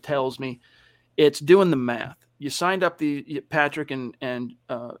source tells me. It's doing the math. You signed up the Patrick and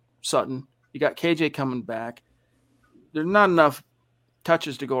Sutton. You got KJ coming back. There's not enough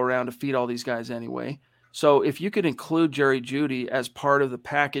touches to go around to feed all these guys anyway. So if you could include Jerry Jeudy as part of the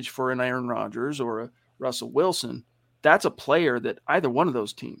package for an Aaron Rodgers or a Russell Wilson, that's a player that either one of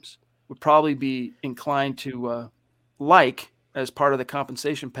those teams would probably be inclined to like as part of the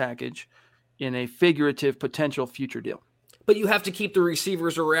compensation package in a figurative potential future deal. But you have to keep the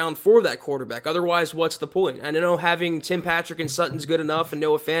receivers around for that quarterback. Otherwise, what's the point? I know having Tim Patrick and Sutton's good enough and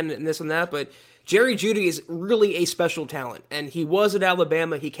Noah Fant and this and that, but Jerry Jeudy is really a special talent, and he was at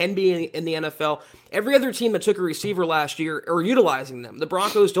Alabama. He can be in the NFL. Every other team that took a receiver last year are utilizing them. The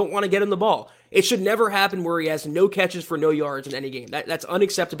Broncos don't want to get him the ball. It should never happen where he has no catches for no yards in any game. That's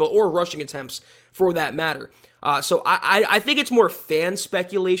unacceptable, or rushing attempts for that matter. So I think it's more fan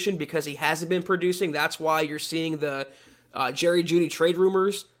speculation because he hasn't been producing. That's why you're seeing the Jerry Jeudy trade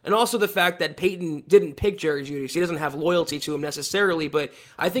rumors, and also the fact that Peyton didn't pick Jerry Jeudy, so he doesn't have loyalty to him necessarily, but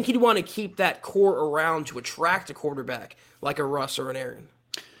I think he'd want to keep that core around to attract a quarterback like a Russ or an Aaron.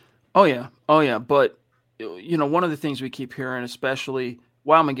 Oh, yeah. But, one of the things we keep hearing, especially,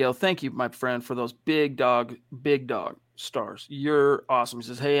 wow, Miguel, thank you, my friend, for those big dog stars. You're awesome. He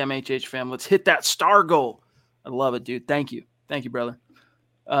says, hey, MHH fam, let's hit that star goal. I love it, dude. Thank you, brother.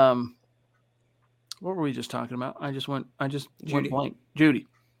 What were we just talking about? I just went blank. Jeudy.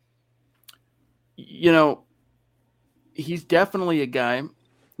 He's definitely a guy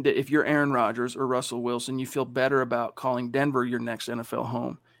that if you're Aaron Rodgers or Russell Wilson, you feel better about calling Denver your next NFL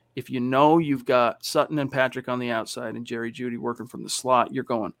home. If you know you've got Sutton and Patrick on the outside and Jerry Jeudy working from the slot, you're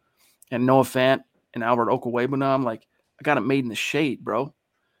going. And Noah Fant and Albert Okwuegbunam, I got it made in the shade, bro.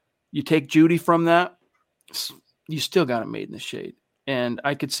 You take Jeudy from that, you still got it made in the shade. And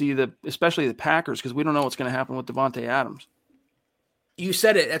I could see especially the Packers, because we don't know what's going to happen with Devontae Adams. You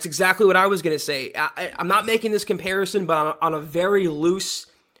said it. That's exactly what I was going to say. I'm not making this comparison, but on a very loose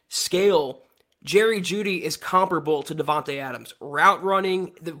scale, Jerry Jeudy is comparable to Devontae Adams. Route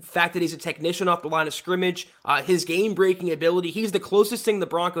running, the fact that he's a technician off the line of scrimmage, his game-breaking ability, he's the closest thing the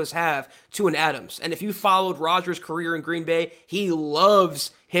Broncos have to an Adams. And if you followed Rodgers' career in Green Bay, he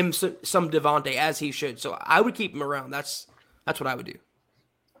loves him some Devontae, as he should. So I would keep him around. That's what I would do.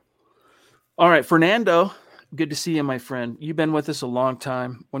 All right, Fernando, good to see you, my friend. You've been with us a long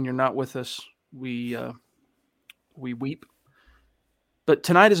time. When you're not with us, we weep. But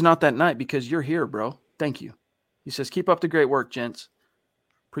tonight is not that night because you're here, bro. Thank you. He says, keep up the great work, gents.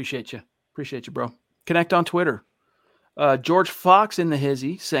 Appreciate you. Appreciate you, bro. Connect on Twitter. George Fox in the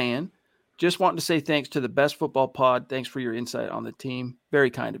hizzy saying, just wanting to say thanks to the best football pod. Thanks for your insight on the team. Very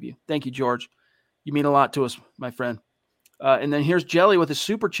kind of you. Thank you, George. You mean a lot to us, my friend. And then here's Jelly with a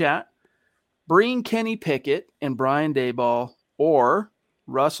super chat. Bring Kenny Pickett and Brian Daboll or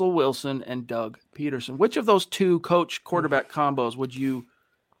Russell Wilson and Doug Peterson. Which of those two coach quarterback combos would you,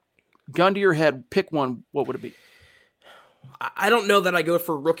 gun to your head, pick one? What would it be? I don't know that I go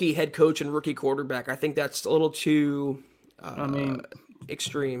for rookie head coach and rookie quarterback. I think that's a little too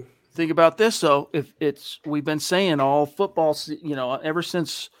extreme. Think about this, though. We've been saying all football, ever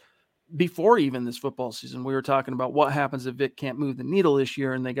since before even this football season, we were talking about what happens if Vic can't move the needle this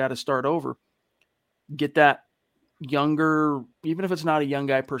year and they got to start over. Get that younger, even if it's not a young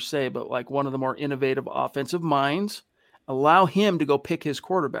guy per se, but like one of the more innovative offensive minds, allow him to go pick his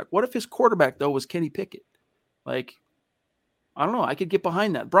quarterback. What if his quarterback, though, was Kenny Pickett? I don't know. I could get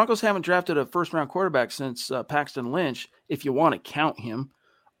behind that. Broncos haven't drafted a first-round quarterback since Paxton Lynch, if you want to count him.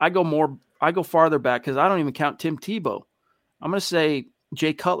 I go farther back because I don't even count Tim Tebow. I'm going to say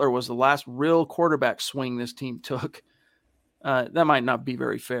Jay Cutler was the last real quarterback swing this team took. That might not be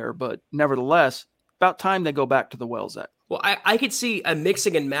very fair, but nevertheless, about time they go back to the well, Zach. Well, I could see a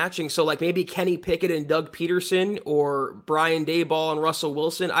mixing and matching. So maybe Kenny Pickett and Doug Peterson or Brian Daboll and Russell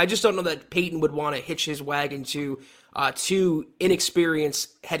Wilson. I just don't know that Peyton would want to hitch his wagon to too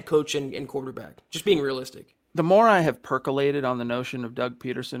inexperienced head coach and quarterback. Just being realistic. The more I have percolated on the notion of Doug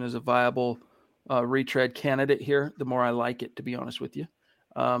Peterson as a viable retread candidate here, the more I like it, to be honest with you.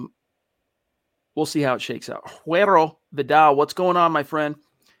 We'll see how it shakes out. Juero Vidal, what's going on, my friend?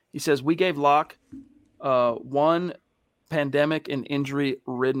 He says, we gave Locke one pandemic and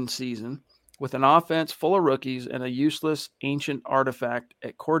injury-ridden season with an offense full of rookies and a useless ancient artifact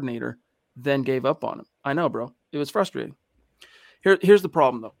at coordinator, then gave up on him. I know, bro. It was frustrating. Here's the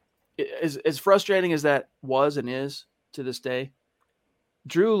problem, though. As frustrating as that was and is to this day,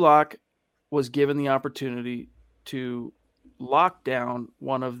 Drew Lock was given the opportunity to lock down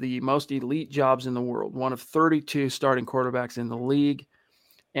one of the most elite jobs in the world, one of 32 starting quarterbacks in the league.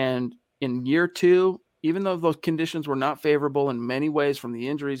 And in year two, even though those conditions were not favorable in many ways, from the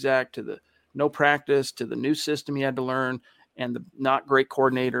Injuries Act to the no practice to the new system he had to learn and the not great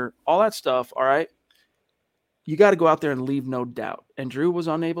coordinator, all that stuff, all right, you got to go out there and leave no doubt. And Drew was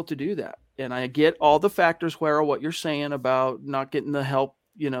unable to do that. And I get all the factors, where what you're saying about not getting the help,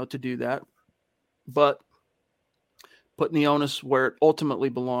 to do that. But putting the onus where it ultimately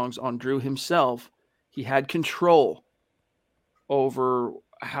belongs on Drew himself, he had control over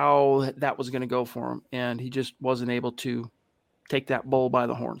how that was going to go for him. And he just wasn't able to take that bull by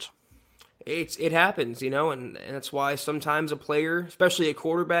the horns. It happens, and that's why sometimes a player, especially a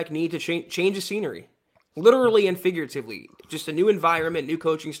quarterback, need to change the scenery, literally and figuratively. Just a new environment, new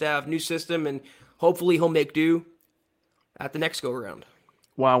coaching staff, new system, and hopefully he'll make do at the next go around.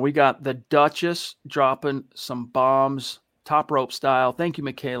 Wow, we got the Duchess dropping some bombs, top rope style. Thank you,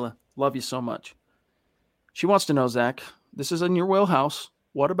 Michaela. Love you so much. She wants to know, Zach, this is in your wheelhouse.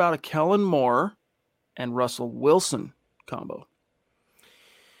 What about a Kellen Moore and Russell Wilson combo?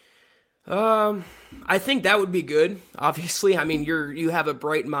 I think that would be good. Obviously, I mean, you have a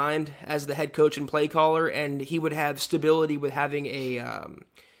bright mind as the head coach and play caller, and he would have stability with having an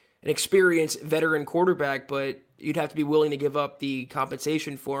experienced veteran quarterback, but you'd have to be willing to give up the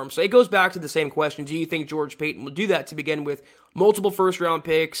compensation for him. So it goes back to the same question. Do you think George Payton will do that to begin with? Multiple first-round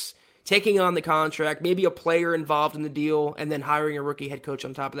picks, taking on the contract, maybe a player involved in the deal, and then hiring a rookie head coach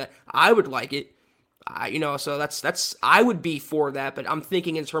on top of that. I would like it. So that's I would be for that, but I'm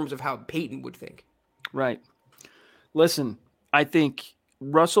thinking in terms of how Peyton would think. Right. Listen, I think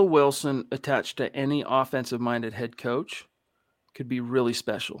Russell Wilson attached to any offensive-minded head coach could be really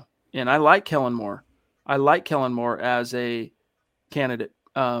special. And I like Kellen Moore. I like Kellen Moore as a candidate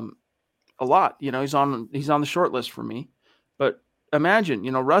a lot. He's on the short list for me. But imagine,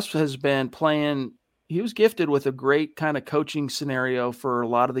 Russ has been playing. He was gifted with a great kind of coaching scenario for a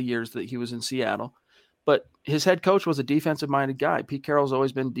lot of the years that he was in Seattle. But his head coach was a defensive-minded guy. Pete Carroll's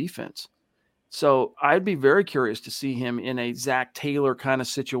always been defense. So I'd be very curious to see him in a Zach Taylor kind of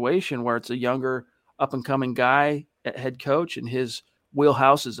situation where it's a younger, up-and-coming guy at head coach, and his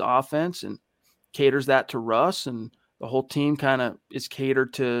wheelhouse is offense and caters that to Russ, and the whole team kind of is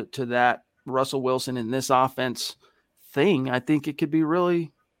catered to that Russell Wilson in this offense thing. I think it could be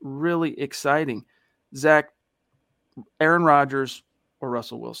really, really exciting. Zach, Aaron Rodgers or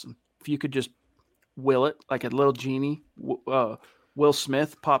Russell Wilson, if you could just will it like a little genie. Will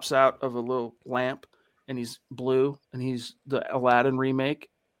Smith pops out of a little lamp and he's blue and he's the Aladdin remake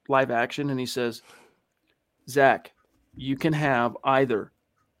live action. And he says, Zach, you can have either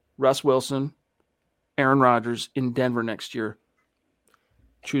Russ Wilson, Aaron Rodgers in Denver next year.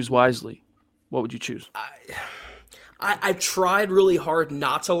 Choose wisely. What would you choose? I've tried really hard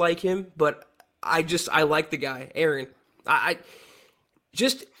not to like him, but I like the guy, Aaron. I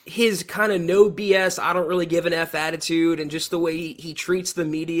just his kind of no BS, I don't really give an F attitude, and just the way he treats the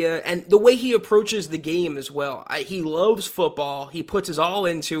media and the way he approaches the game as well. He loves football. He puts his all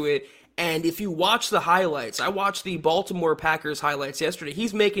into it. And if you watch the highlights, I watched the Baltimore Packers highlights yesterday.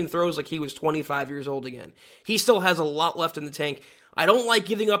 He's making throws like he was 25 years old again. He still has a lot left in the tank. I don't like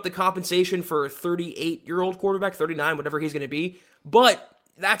giving up the compensation for a 38-year-old quarterback, 39, whatever he's going to be. But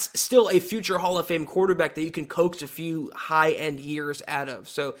that's still a future Hall of Fame quarterback that you can coax a few high-end years out of.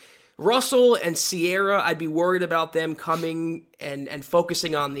 So Russell and Sierra, I'd be worried about them coming and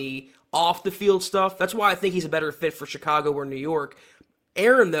focusing on the off-the-field stuff. That's why I think he's a better fit for Chicago or New York.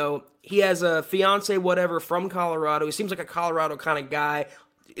 Aaron, though, he has a fiance, whatever, from Colorado. He seems like a Colorado kind of guy,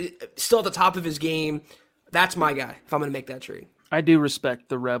 still at the top of his game. That's my guy if I'm going to make that trade. I do respect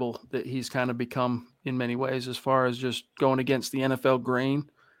the rebel that he's kind of become in many ways as far as just going against the NFL grain.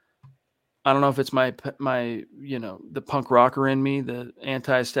 I don't know if it's my the punk rocker in me, the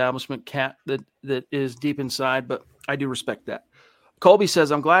anti-establishment cat that is deep inside, but I do respect that. Colby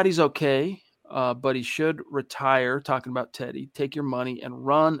says, I'm glad he's okay. But he should retire. Talking about Teddy, take your money and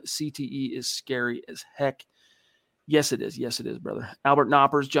run. CTE is scary as heck. Yes, it is. Yes, it is, brother. Albert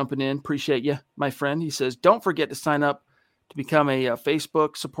Knoppers jumping in. Appreciate you, my friend. He says, don't forget to sign up to become a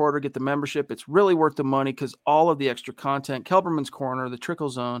Facebook supporter. Get the membership. It's really worth the money because all of the extra content, Kelberman's Corner, the Trickle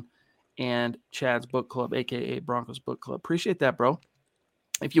Zone, and Chad's Book Club, a.k.a. Broncos Book Club. Appreciate that, bro.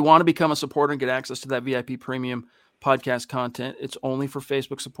 If you want to become a supporter and get access to that VIP premium podcast content, it's only for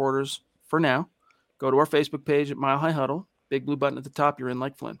Facebook supporters. For now, go to our Facebook page at Mile High Huddle. Big blue button at the top. You're in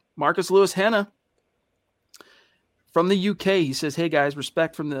like Flynn. Marcus Lewis Henna from the UK. He says, hey, guys,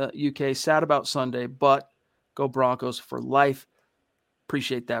 respect from the UK. Sad about Sunday, but go Broncos for life.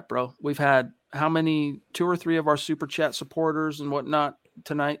 Appreciate that, bro. We've had how many, 2 or 3 of our Super Chat supporters and whatnot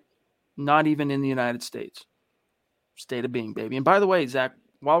tonight? Not even in the United States. State of being, baby. And by the way, Zach,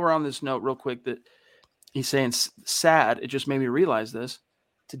 while we're on this note real quick that he's saying sad, it just made me realize this.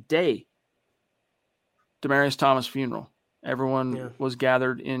 Today, Demaryius Thomas funeral. Everyone was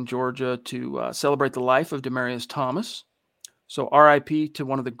gathered in Georgia to celebrate the life of Demaryius Thomas. So RIP to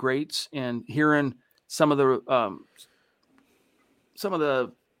one of the greats, and hearing some of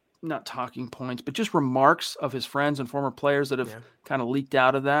the not talking points, but just remarks of his friends and former players that have kind of leaked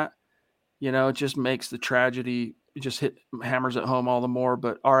out of that. It just makes the tragedy, it just hammers it home all the more.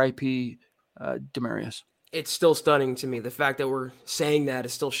 But RIP Demaryius. It's still stunning to me. The fact that we're saying that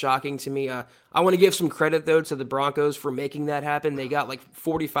is still shocking to me. I want to give some credit, though, to the Broncos for making that happen. They got like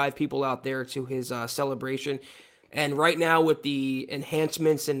 45 people out there to his celebration. And right now, with the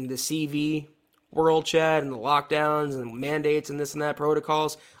enhancements in the CV world, Chad, and the lockdowns and mandates and this and that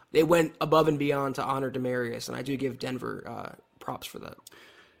protocols, they went above and beyond to honor Demaryius. And I do give Denver props for that.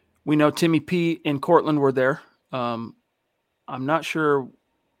 We know Timmy P and Cortland were there. I'm not sure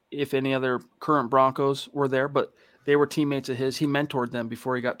if any other current Broncos were there, but they were teammates of his. He mentored them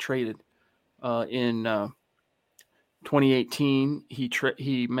before he got traded. In 2018,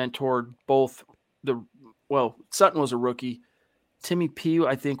 he mentored both Sutton was a rookie. Timmy P,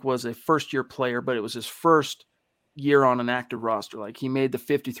 I think, was a first-year player, but it was his first year on an active roster. Like, he made the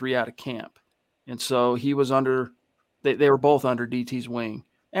 53 out of camp. And so he was they were both under DT's wing.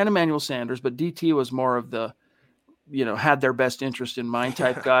 And Emmanuel Sanders, but DT was more of the, had their best interest in mind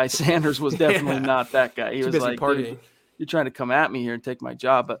type guy. Sanders was definitely not that guy. He was like, partying. You're trying to come at me here and take my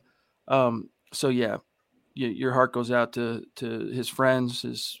job. But your heart goes out to his friends,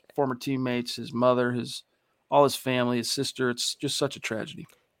 his former teammates, his mother, all his family, his sister. It's just such a tragedy.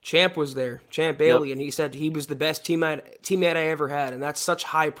 Champ was there, Champ Bailey, and he said he was the best teammate I ever had, and that's such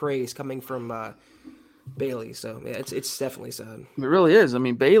high praise coming from Bailey. So yeah, it's definitely sad. It really is. I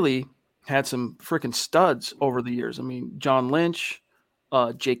mean, Bailey had some freaking studs over the years. I mean, John Lynch,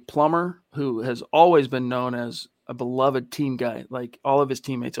 Jake Plummer, who has always been known as a beloved team guy. Like, all of his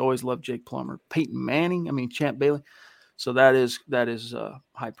teammates always loved Jake Plummer. Peyton Manning, Champ Bailey. So that is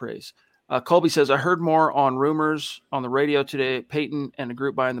high praise. Colby says, I heard more on rumors on the radio today. Peyton and a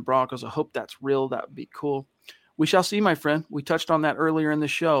group buying the Broncos. I hope that's real. That would be cool. We shall see, my friend. We touched on that earlier in the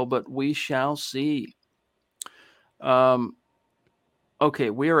show, but we shall see. Okay,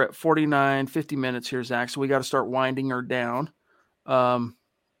 we are at 50 minutes here, Zach, so we got to start winding her down. Let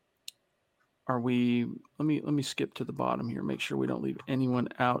me skip to the bottom here, make sure we don't leave anyone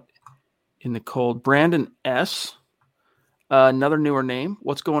out in the cold. Brandon S., another newer name.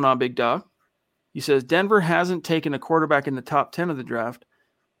 What's going on, big dog? He says, Denver hasn't taken a quarterback in the top 10 of the draft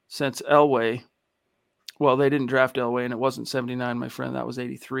since Elway. Well, they didn't draft Elway, and it wasn't 79, my friend. That was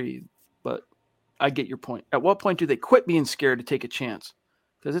 83. But I get your point. At what point do they quit being scared to take a chance?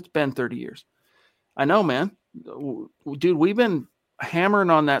 Because it's been 30 years. I know, man. Dude, we've been hammering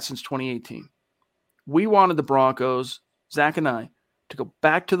on that since 2018. We wanted the Broncos, Zach and I, to go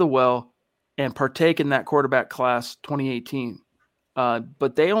back to the well and partake in that quarterback class 2018.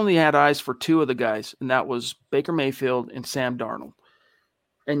 But they only had eyes for two of the guys, and that was Baker Mayfield and Sam Darnold.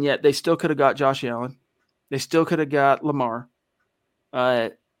 And yet they still could have got Josh Allen. They still could have got Lamar.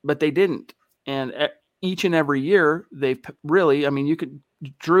 But they didn't. And each and every year, they've really,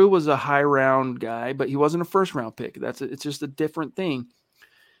 Drew was a high round guy, but he wasn't a first round pick. It's just a different thing.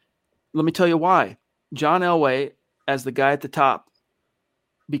 Let me tell you why. John Elway, as the guy at the top,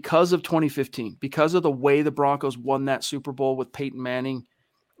 because of 2015, because of the way the Broncos won that Super Bowl with Peyton Manning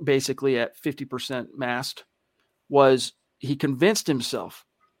basically at 50% masked, was he convinced himself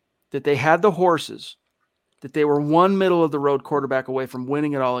that they had the horses, that they were one middle of the road quarterback away from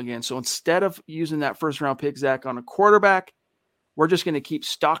winning it all again. So instead of using that first round pick, Zach, on a quarterback, we're just going to keep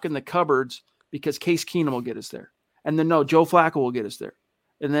stocking the cupboards because Case Keenum will get us there. And then Joe Flacco will get us there.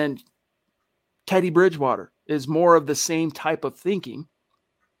 And then Teddy Bridgewater is more of the same type of thinking.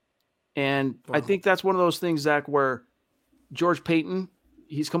 And I think that's one of those things, Zach, where George Payton,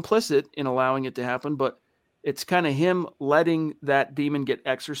 he's complicit in allowing it to happen, but it's kind of him letting that demon get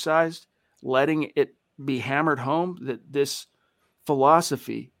exercised, letting it be hammered home that this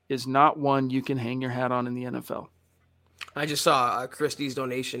philosophy is not one you can hang your hat on in the NFL. I just saw Christie's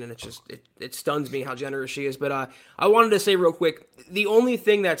donation, and it stuns me how generous she is. But I wanted to say real quick, the only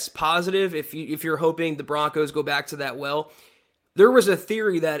thing that's positive, if you're hoping the Broncos go back to that well, there was a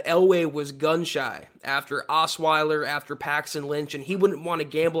theory that Elway was gun shy after Osweiler, after Paxton Lynch, and he wouldn't want to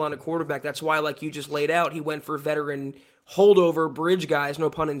gamble on a quarterback. That's why, like you just laid out, he went for veteran holdover bridge guys, no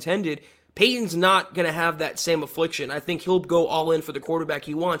pun intended. Peyton's not going to have that same affliction. I think he'll go all in for the quarterback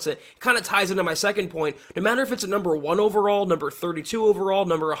he wants. It kind of ties into my second point. No matter if it's a number 1 overall, number 32 overall,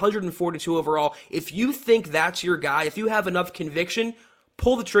 number 142 overall, if you think that's your guy, if you have enough conviction,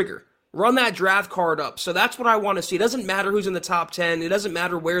 pull the trigger. Run that draft card up. So that's what I want to see. It doesn't matter who's in the top 10. It doesn't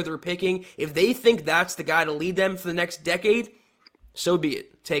matter where they're picking. If they think that's the guy to lead them for the next decade, so be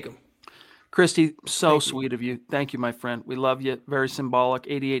it. Take him. Christy, so sweet of you. Thank you, my friend. We love you. Very symbolic.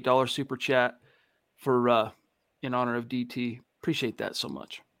 $88 super chat for in honor of DT. Appreciate that so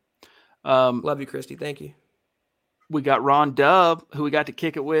much. Love you, Christy. Thank you. We got Ron Dub, who we got to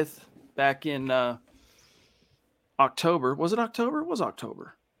kick it with back in October. Was it October? It was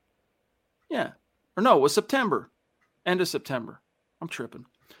October. Yeah. Or no, it was September. End of September. I'm tripping.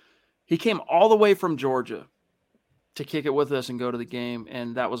 He came all the way from Georgia to kick it with us and go to the game,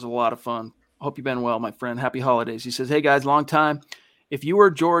 and that was a lot of fun. Hope you've been well, my friend. Happy holidays. He says, hey, guys, long time. If you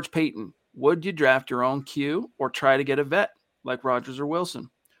were George Peyton, would you draft your own Q or try to get a vet like Rodgers or Wilson?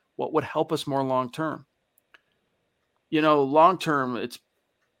 What would help us more long-term? Long-term,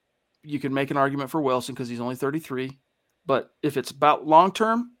 you can make an argument for Wilson because he's only 33. But if it's about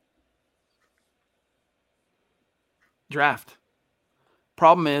long-term, draft.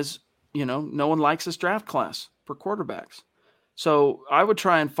 Problem is, no one likes this draft class for quarterbacks. So I would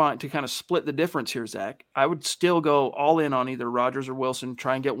try and find to kind of split the difference here, Zach. I would still go all in on either Rodgers or Wilson,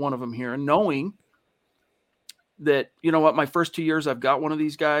 try and get one of them here, and knowing that, my first 2 years I've got one of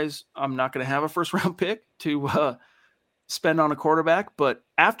these guys, I'm not going to have a first-round pick to spend on a quarterback. But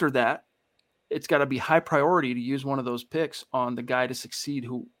after that, it's got to be high priority to use one of those picks on the guy to succeed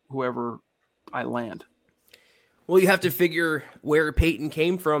whoever I land. Well, you have to figure where Peyton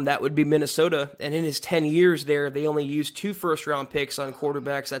came from. That would be Minnesota. And in his 10 years there, they only used 2 first-round picks on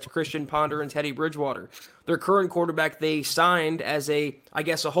quarterbacks. That's Christian Ponder and Teddy Bridgewater. Their current quarterback they signed as a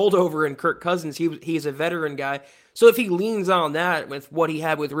holdover in Kirk Cousins. He's a veteran guy. So if he leans on that with what he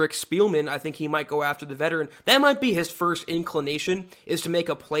had with Rick Spielman, I think he might go after the veteran. That might be his first inclination, is to make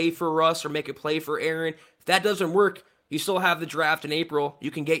a play for Russ or make a play for Aaron. If that doesn't work, you still have the draft in April.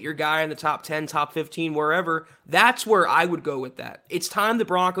 You can get your guy in the top 10, top 15, wherever. That's where I would go with that. It's time the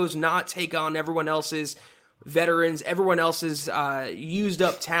Broncos not take on everyone else's veterans, everyone else's used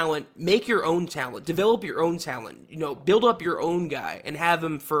up talent. Make your own talent. Develop your own talent. Build up your own guy and have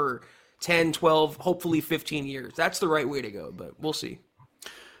him for 10, 12, hopefully 15 years. That's the right way to go, but we'll see.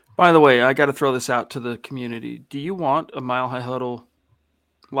 By the way, I got to throw this out to the community. Do you want a Mile High Huddle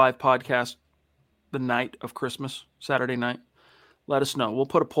live podcast the night of Christmas, Saturday night? Let us know. We'll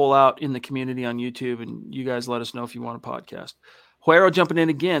put a poll out in the community on YouTube, and you guys let us know if you want a podcast. Huero jumping in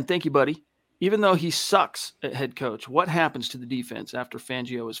again. Thank you, buddy. Even though he sucks at head coach, what happens to the defense after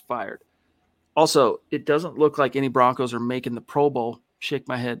Fangio is fired? Also, it doesn't look like any Broncos are making the Pro Bowl. Shake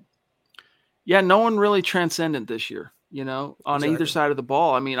my head. Yeah, no one really transcendent this year, on Exactly. either side of the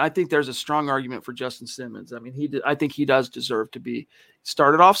ball. I mean, I think there's a strong argument for Justin Simmons. I mean, I think he does deserve to be.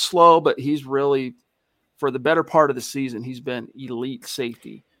 Started off slow, but he's really, for the better part of the season, he's been elite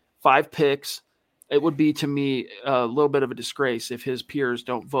safety. 5 picks. It would be, to me, a little bit of a disgrace if his peers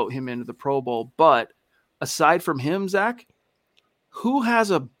don't vote him into the Pro Bowl. But aside from him, Zach, who has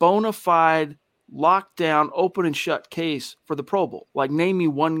a bona fide, lockdown, open and shut case for the Pro Bowl? Like, name me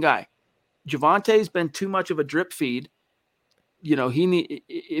one guy. Javante's been too much of a drip feed.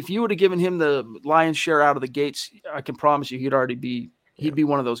 If you would have given him the lion's share out of the gates, I can promise you he'd be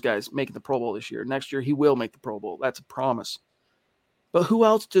one of those guys making the Pro Bowl this year. Next year, he will make the Pro Bowl. That's a promise. But who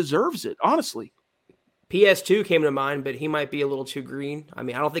else deserves it, honestly? PS2 came to mind, but he might be a little too green. I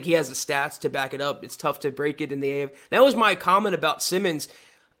mean, I don't think he has the stats to back it up. It's tough to break it in the AF. That was my comment about Simmons.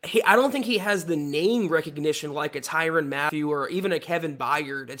 I don't think he has the name recognition like a Tyrann Mathieu or even a Kevin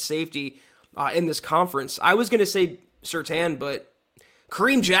Byard at safety in this conference. I was going to say Surtain, but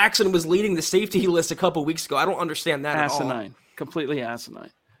Kareem Jackson was leading the safety list a couple weeks ago. I don't understand that at all. Asinine. Completely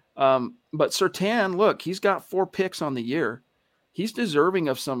asinine. But Surtain, look, he's got 4 picks on the year. He's deserving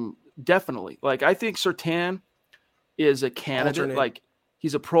of some, definitely. Like, I think Surtain is a candidate. Alternate. Like,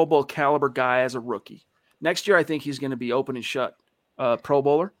 he's a Pro Bowl caliber guy as a rookie. Next year, I think he's going to be open and shut Pro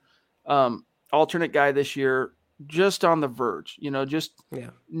Bowler. Alternate guy this year, just on the verge,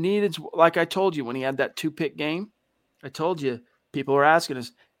 needed, like I told you when he had that 2-pick game. I told you, people were asking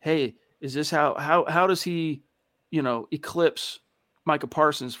us, hey, is this how does he, eclipse Micah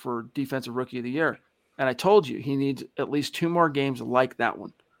Parsons for Defensive Rookie of the Year? And I told you he needs at least 2 more games like that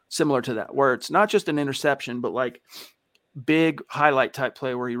one, similar to that, where it's not just an interception, but like big highlight type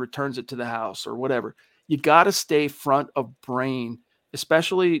play where he returns it to the house or whatever. You got to stay front of brain,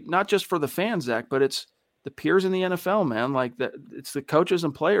 especially not just for the fans, Zach, but it's the peers in the NFL, man. Like, it's the coaches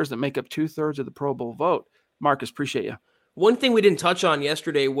and players that make up 2/3 of the Pro Bowl vote. Marcus, appreciate you. One thing we didn't touch on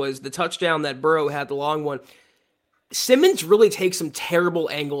yesterday was the touchdown that Burrow had, the long one. Simmons really takes some terrible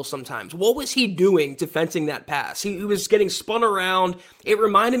angles sometimes. What was he doing defending that pass? He was getting spun around. It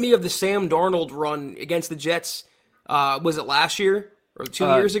reminded me of the Sam Darnold run against the Jets. Was it last year or 2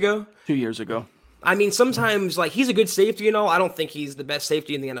 years ago? 2 years ago. I mean, sometimes, like, he's a good safety and all. I don't think he's the best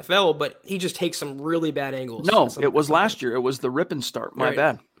safety in the NFL, but he just takes some really bad angles. No, it was last year. It was the rip and start. My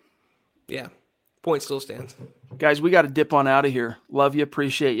bad. Yeah. Point still stands. Guys, we got to dip on out of here. Love you.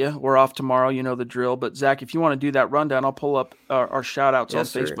 Appreciate you. We're off tomorrow. You know the drill. But, Zach, if you want to do that rundown, I'll pull up our shout-outs on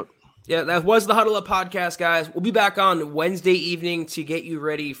Facebook. Yeah, that was the Huddle Up podcast, guys. We'll be back on Wednesday evening to get you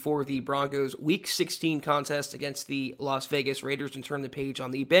ready for the Broncos Week 16 contest against the Las Vegas Raiders and turn the page on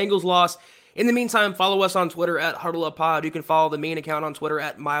the Bengals loss. In the meantime, follow us on Twitter at HuddleUpPod. You can follow the main account on Twitter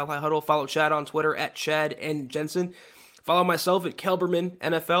at MileHighHuddle. Follow Chad on Twitter at Chad and Jensen. Follow myself at Kelberman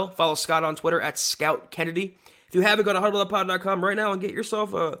NFL. Follow Scott on Twitter at Scout Kennedy. If you haven't, go to HuddleUpPod.com right now and get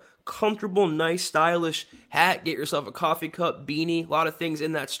yourself a comfortable, nice, stylish hat. Get yourself a coffee cup, beanie, a lot of things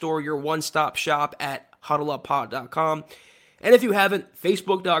in that store. Your one-stop shop at HuddleUpPod.com. And if you haven't,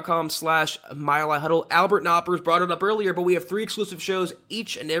 Facebook.com/MileHighHuddle. Albert Knoppers brought it up earlier, but we have 3 exclusive shows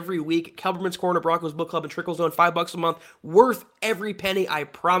each and every week. Kelberman's Corner, Broncos Book Club, and Trickle Zone, $5 a month. Worth every penny, I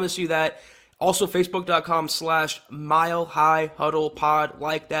promise you that. Also, Facebook.com/MileHighHuddlePod.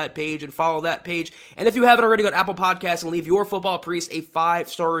 Like that page and follow that page. And if you haven't already, go to Apple Podcasts and leave your football priest a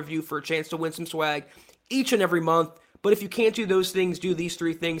 5-star review for a chance to win some swag each and every month. But if you can't do those things, do these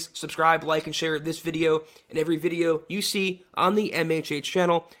 3 things. Subscribe, like, and share this video. And every video you see on the MHH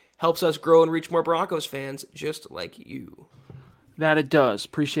channel helps us grow and reach more Broncos fans just like you. That it does.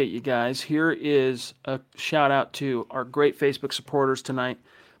 Appreciate you guys. Here is a shout out to our great Facebook supporters tonight.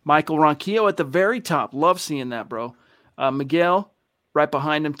 Michael Ronquillo at the very top. Love seeing that, bro. Miguel, right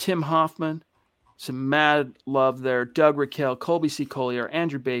behind him. Tim Hoffman. Some mad love there. Doug Raquel, Colby C. Collier,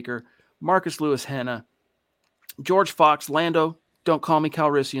 Andrew Baker, Marcus Lewis Henna, George Fox, Lando, Don't Call Me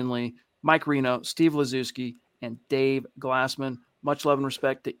Calrissian Lee, Mike Reno, Steve Lazuski, and Dave Glassman. Much love and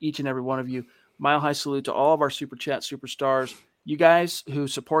respect to each and every one of you. Mile high salute to all of our Super Chat superstars. You guys who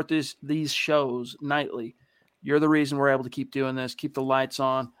support these shows nightly. You're the reason we're able to keep doing this, keep the lights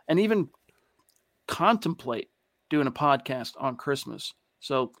on, and even contemplate doing a podcast on Christmas.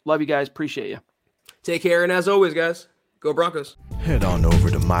 So love you guys. Appreciate you. Take care. And as always, guys, go Broncos. Head on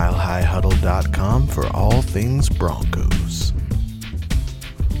over to milehighhuddle.com for all things Broncos.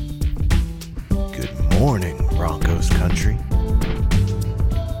 Good morning, Broncos country.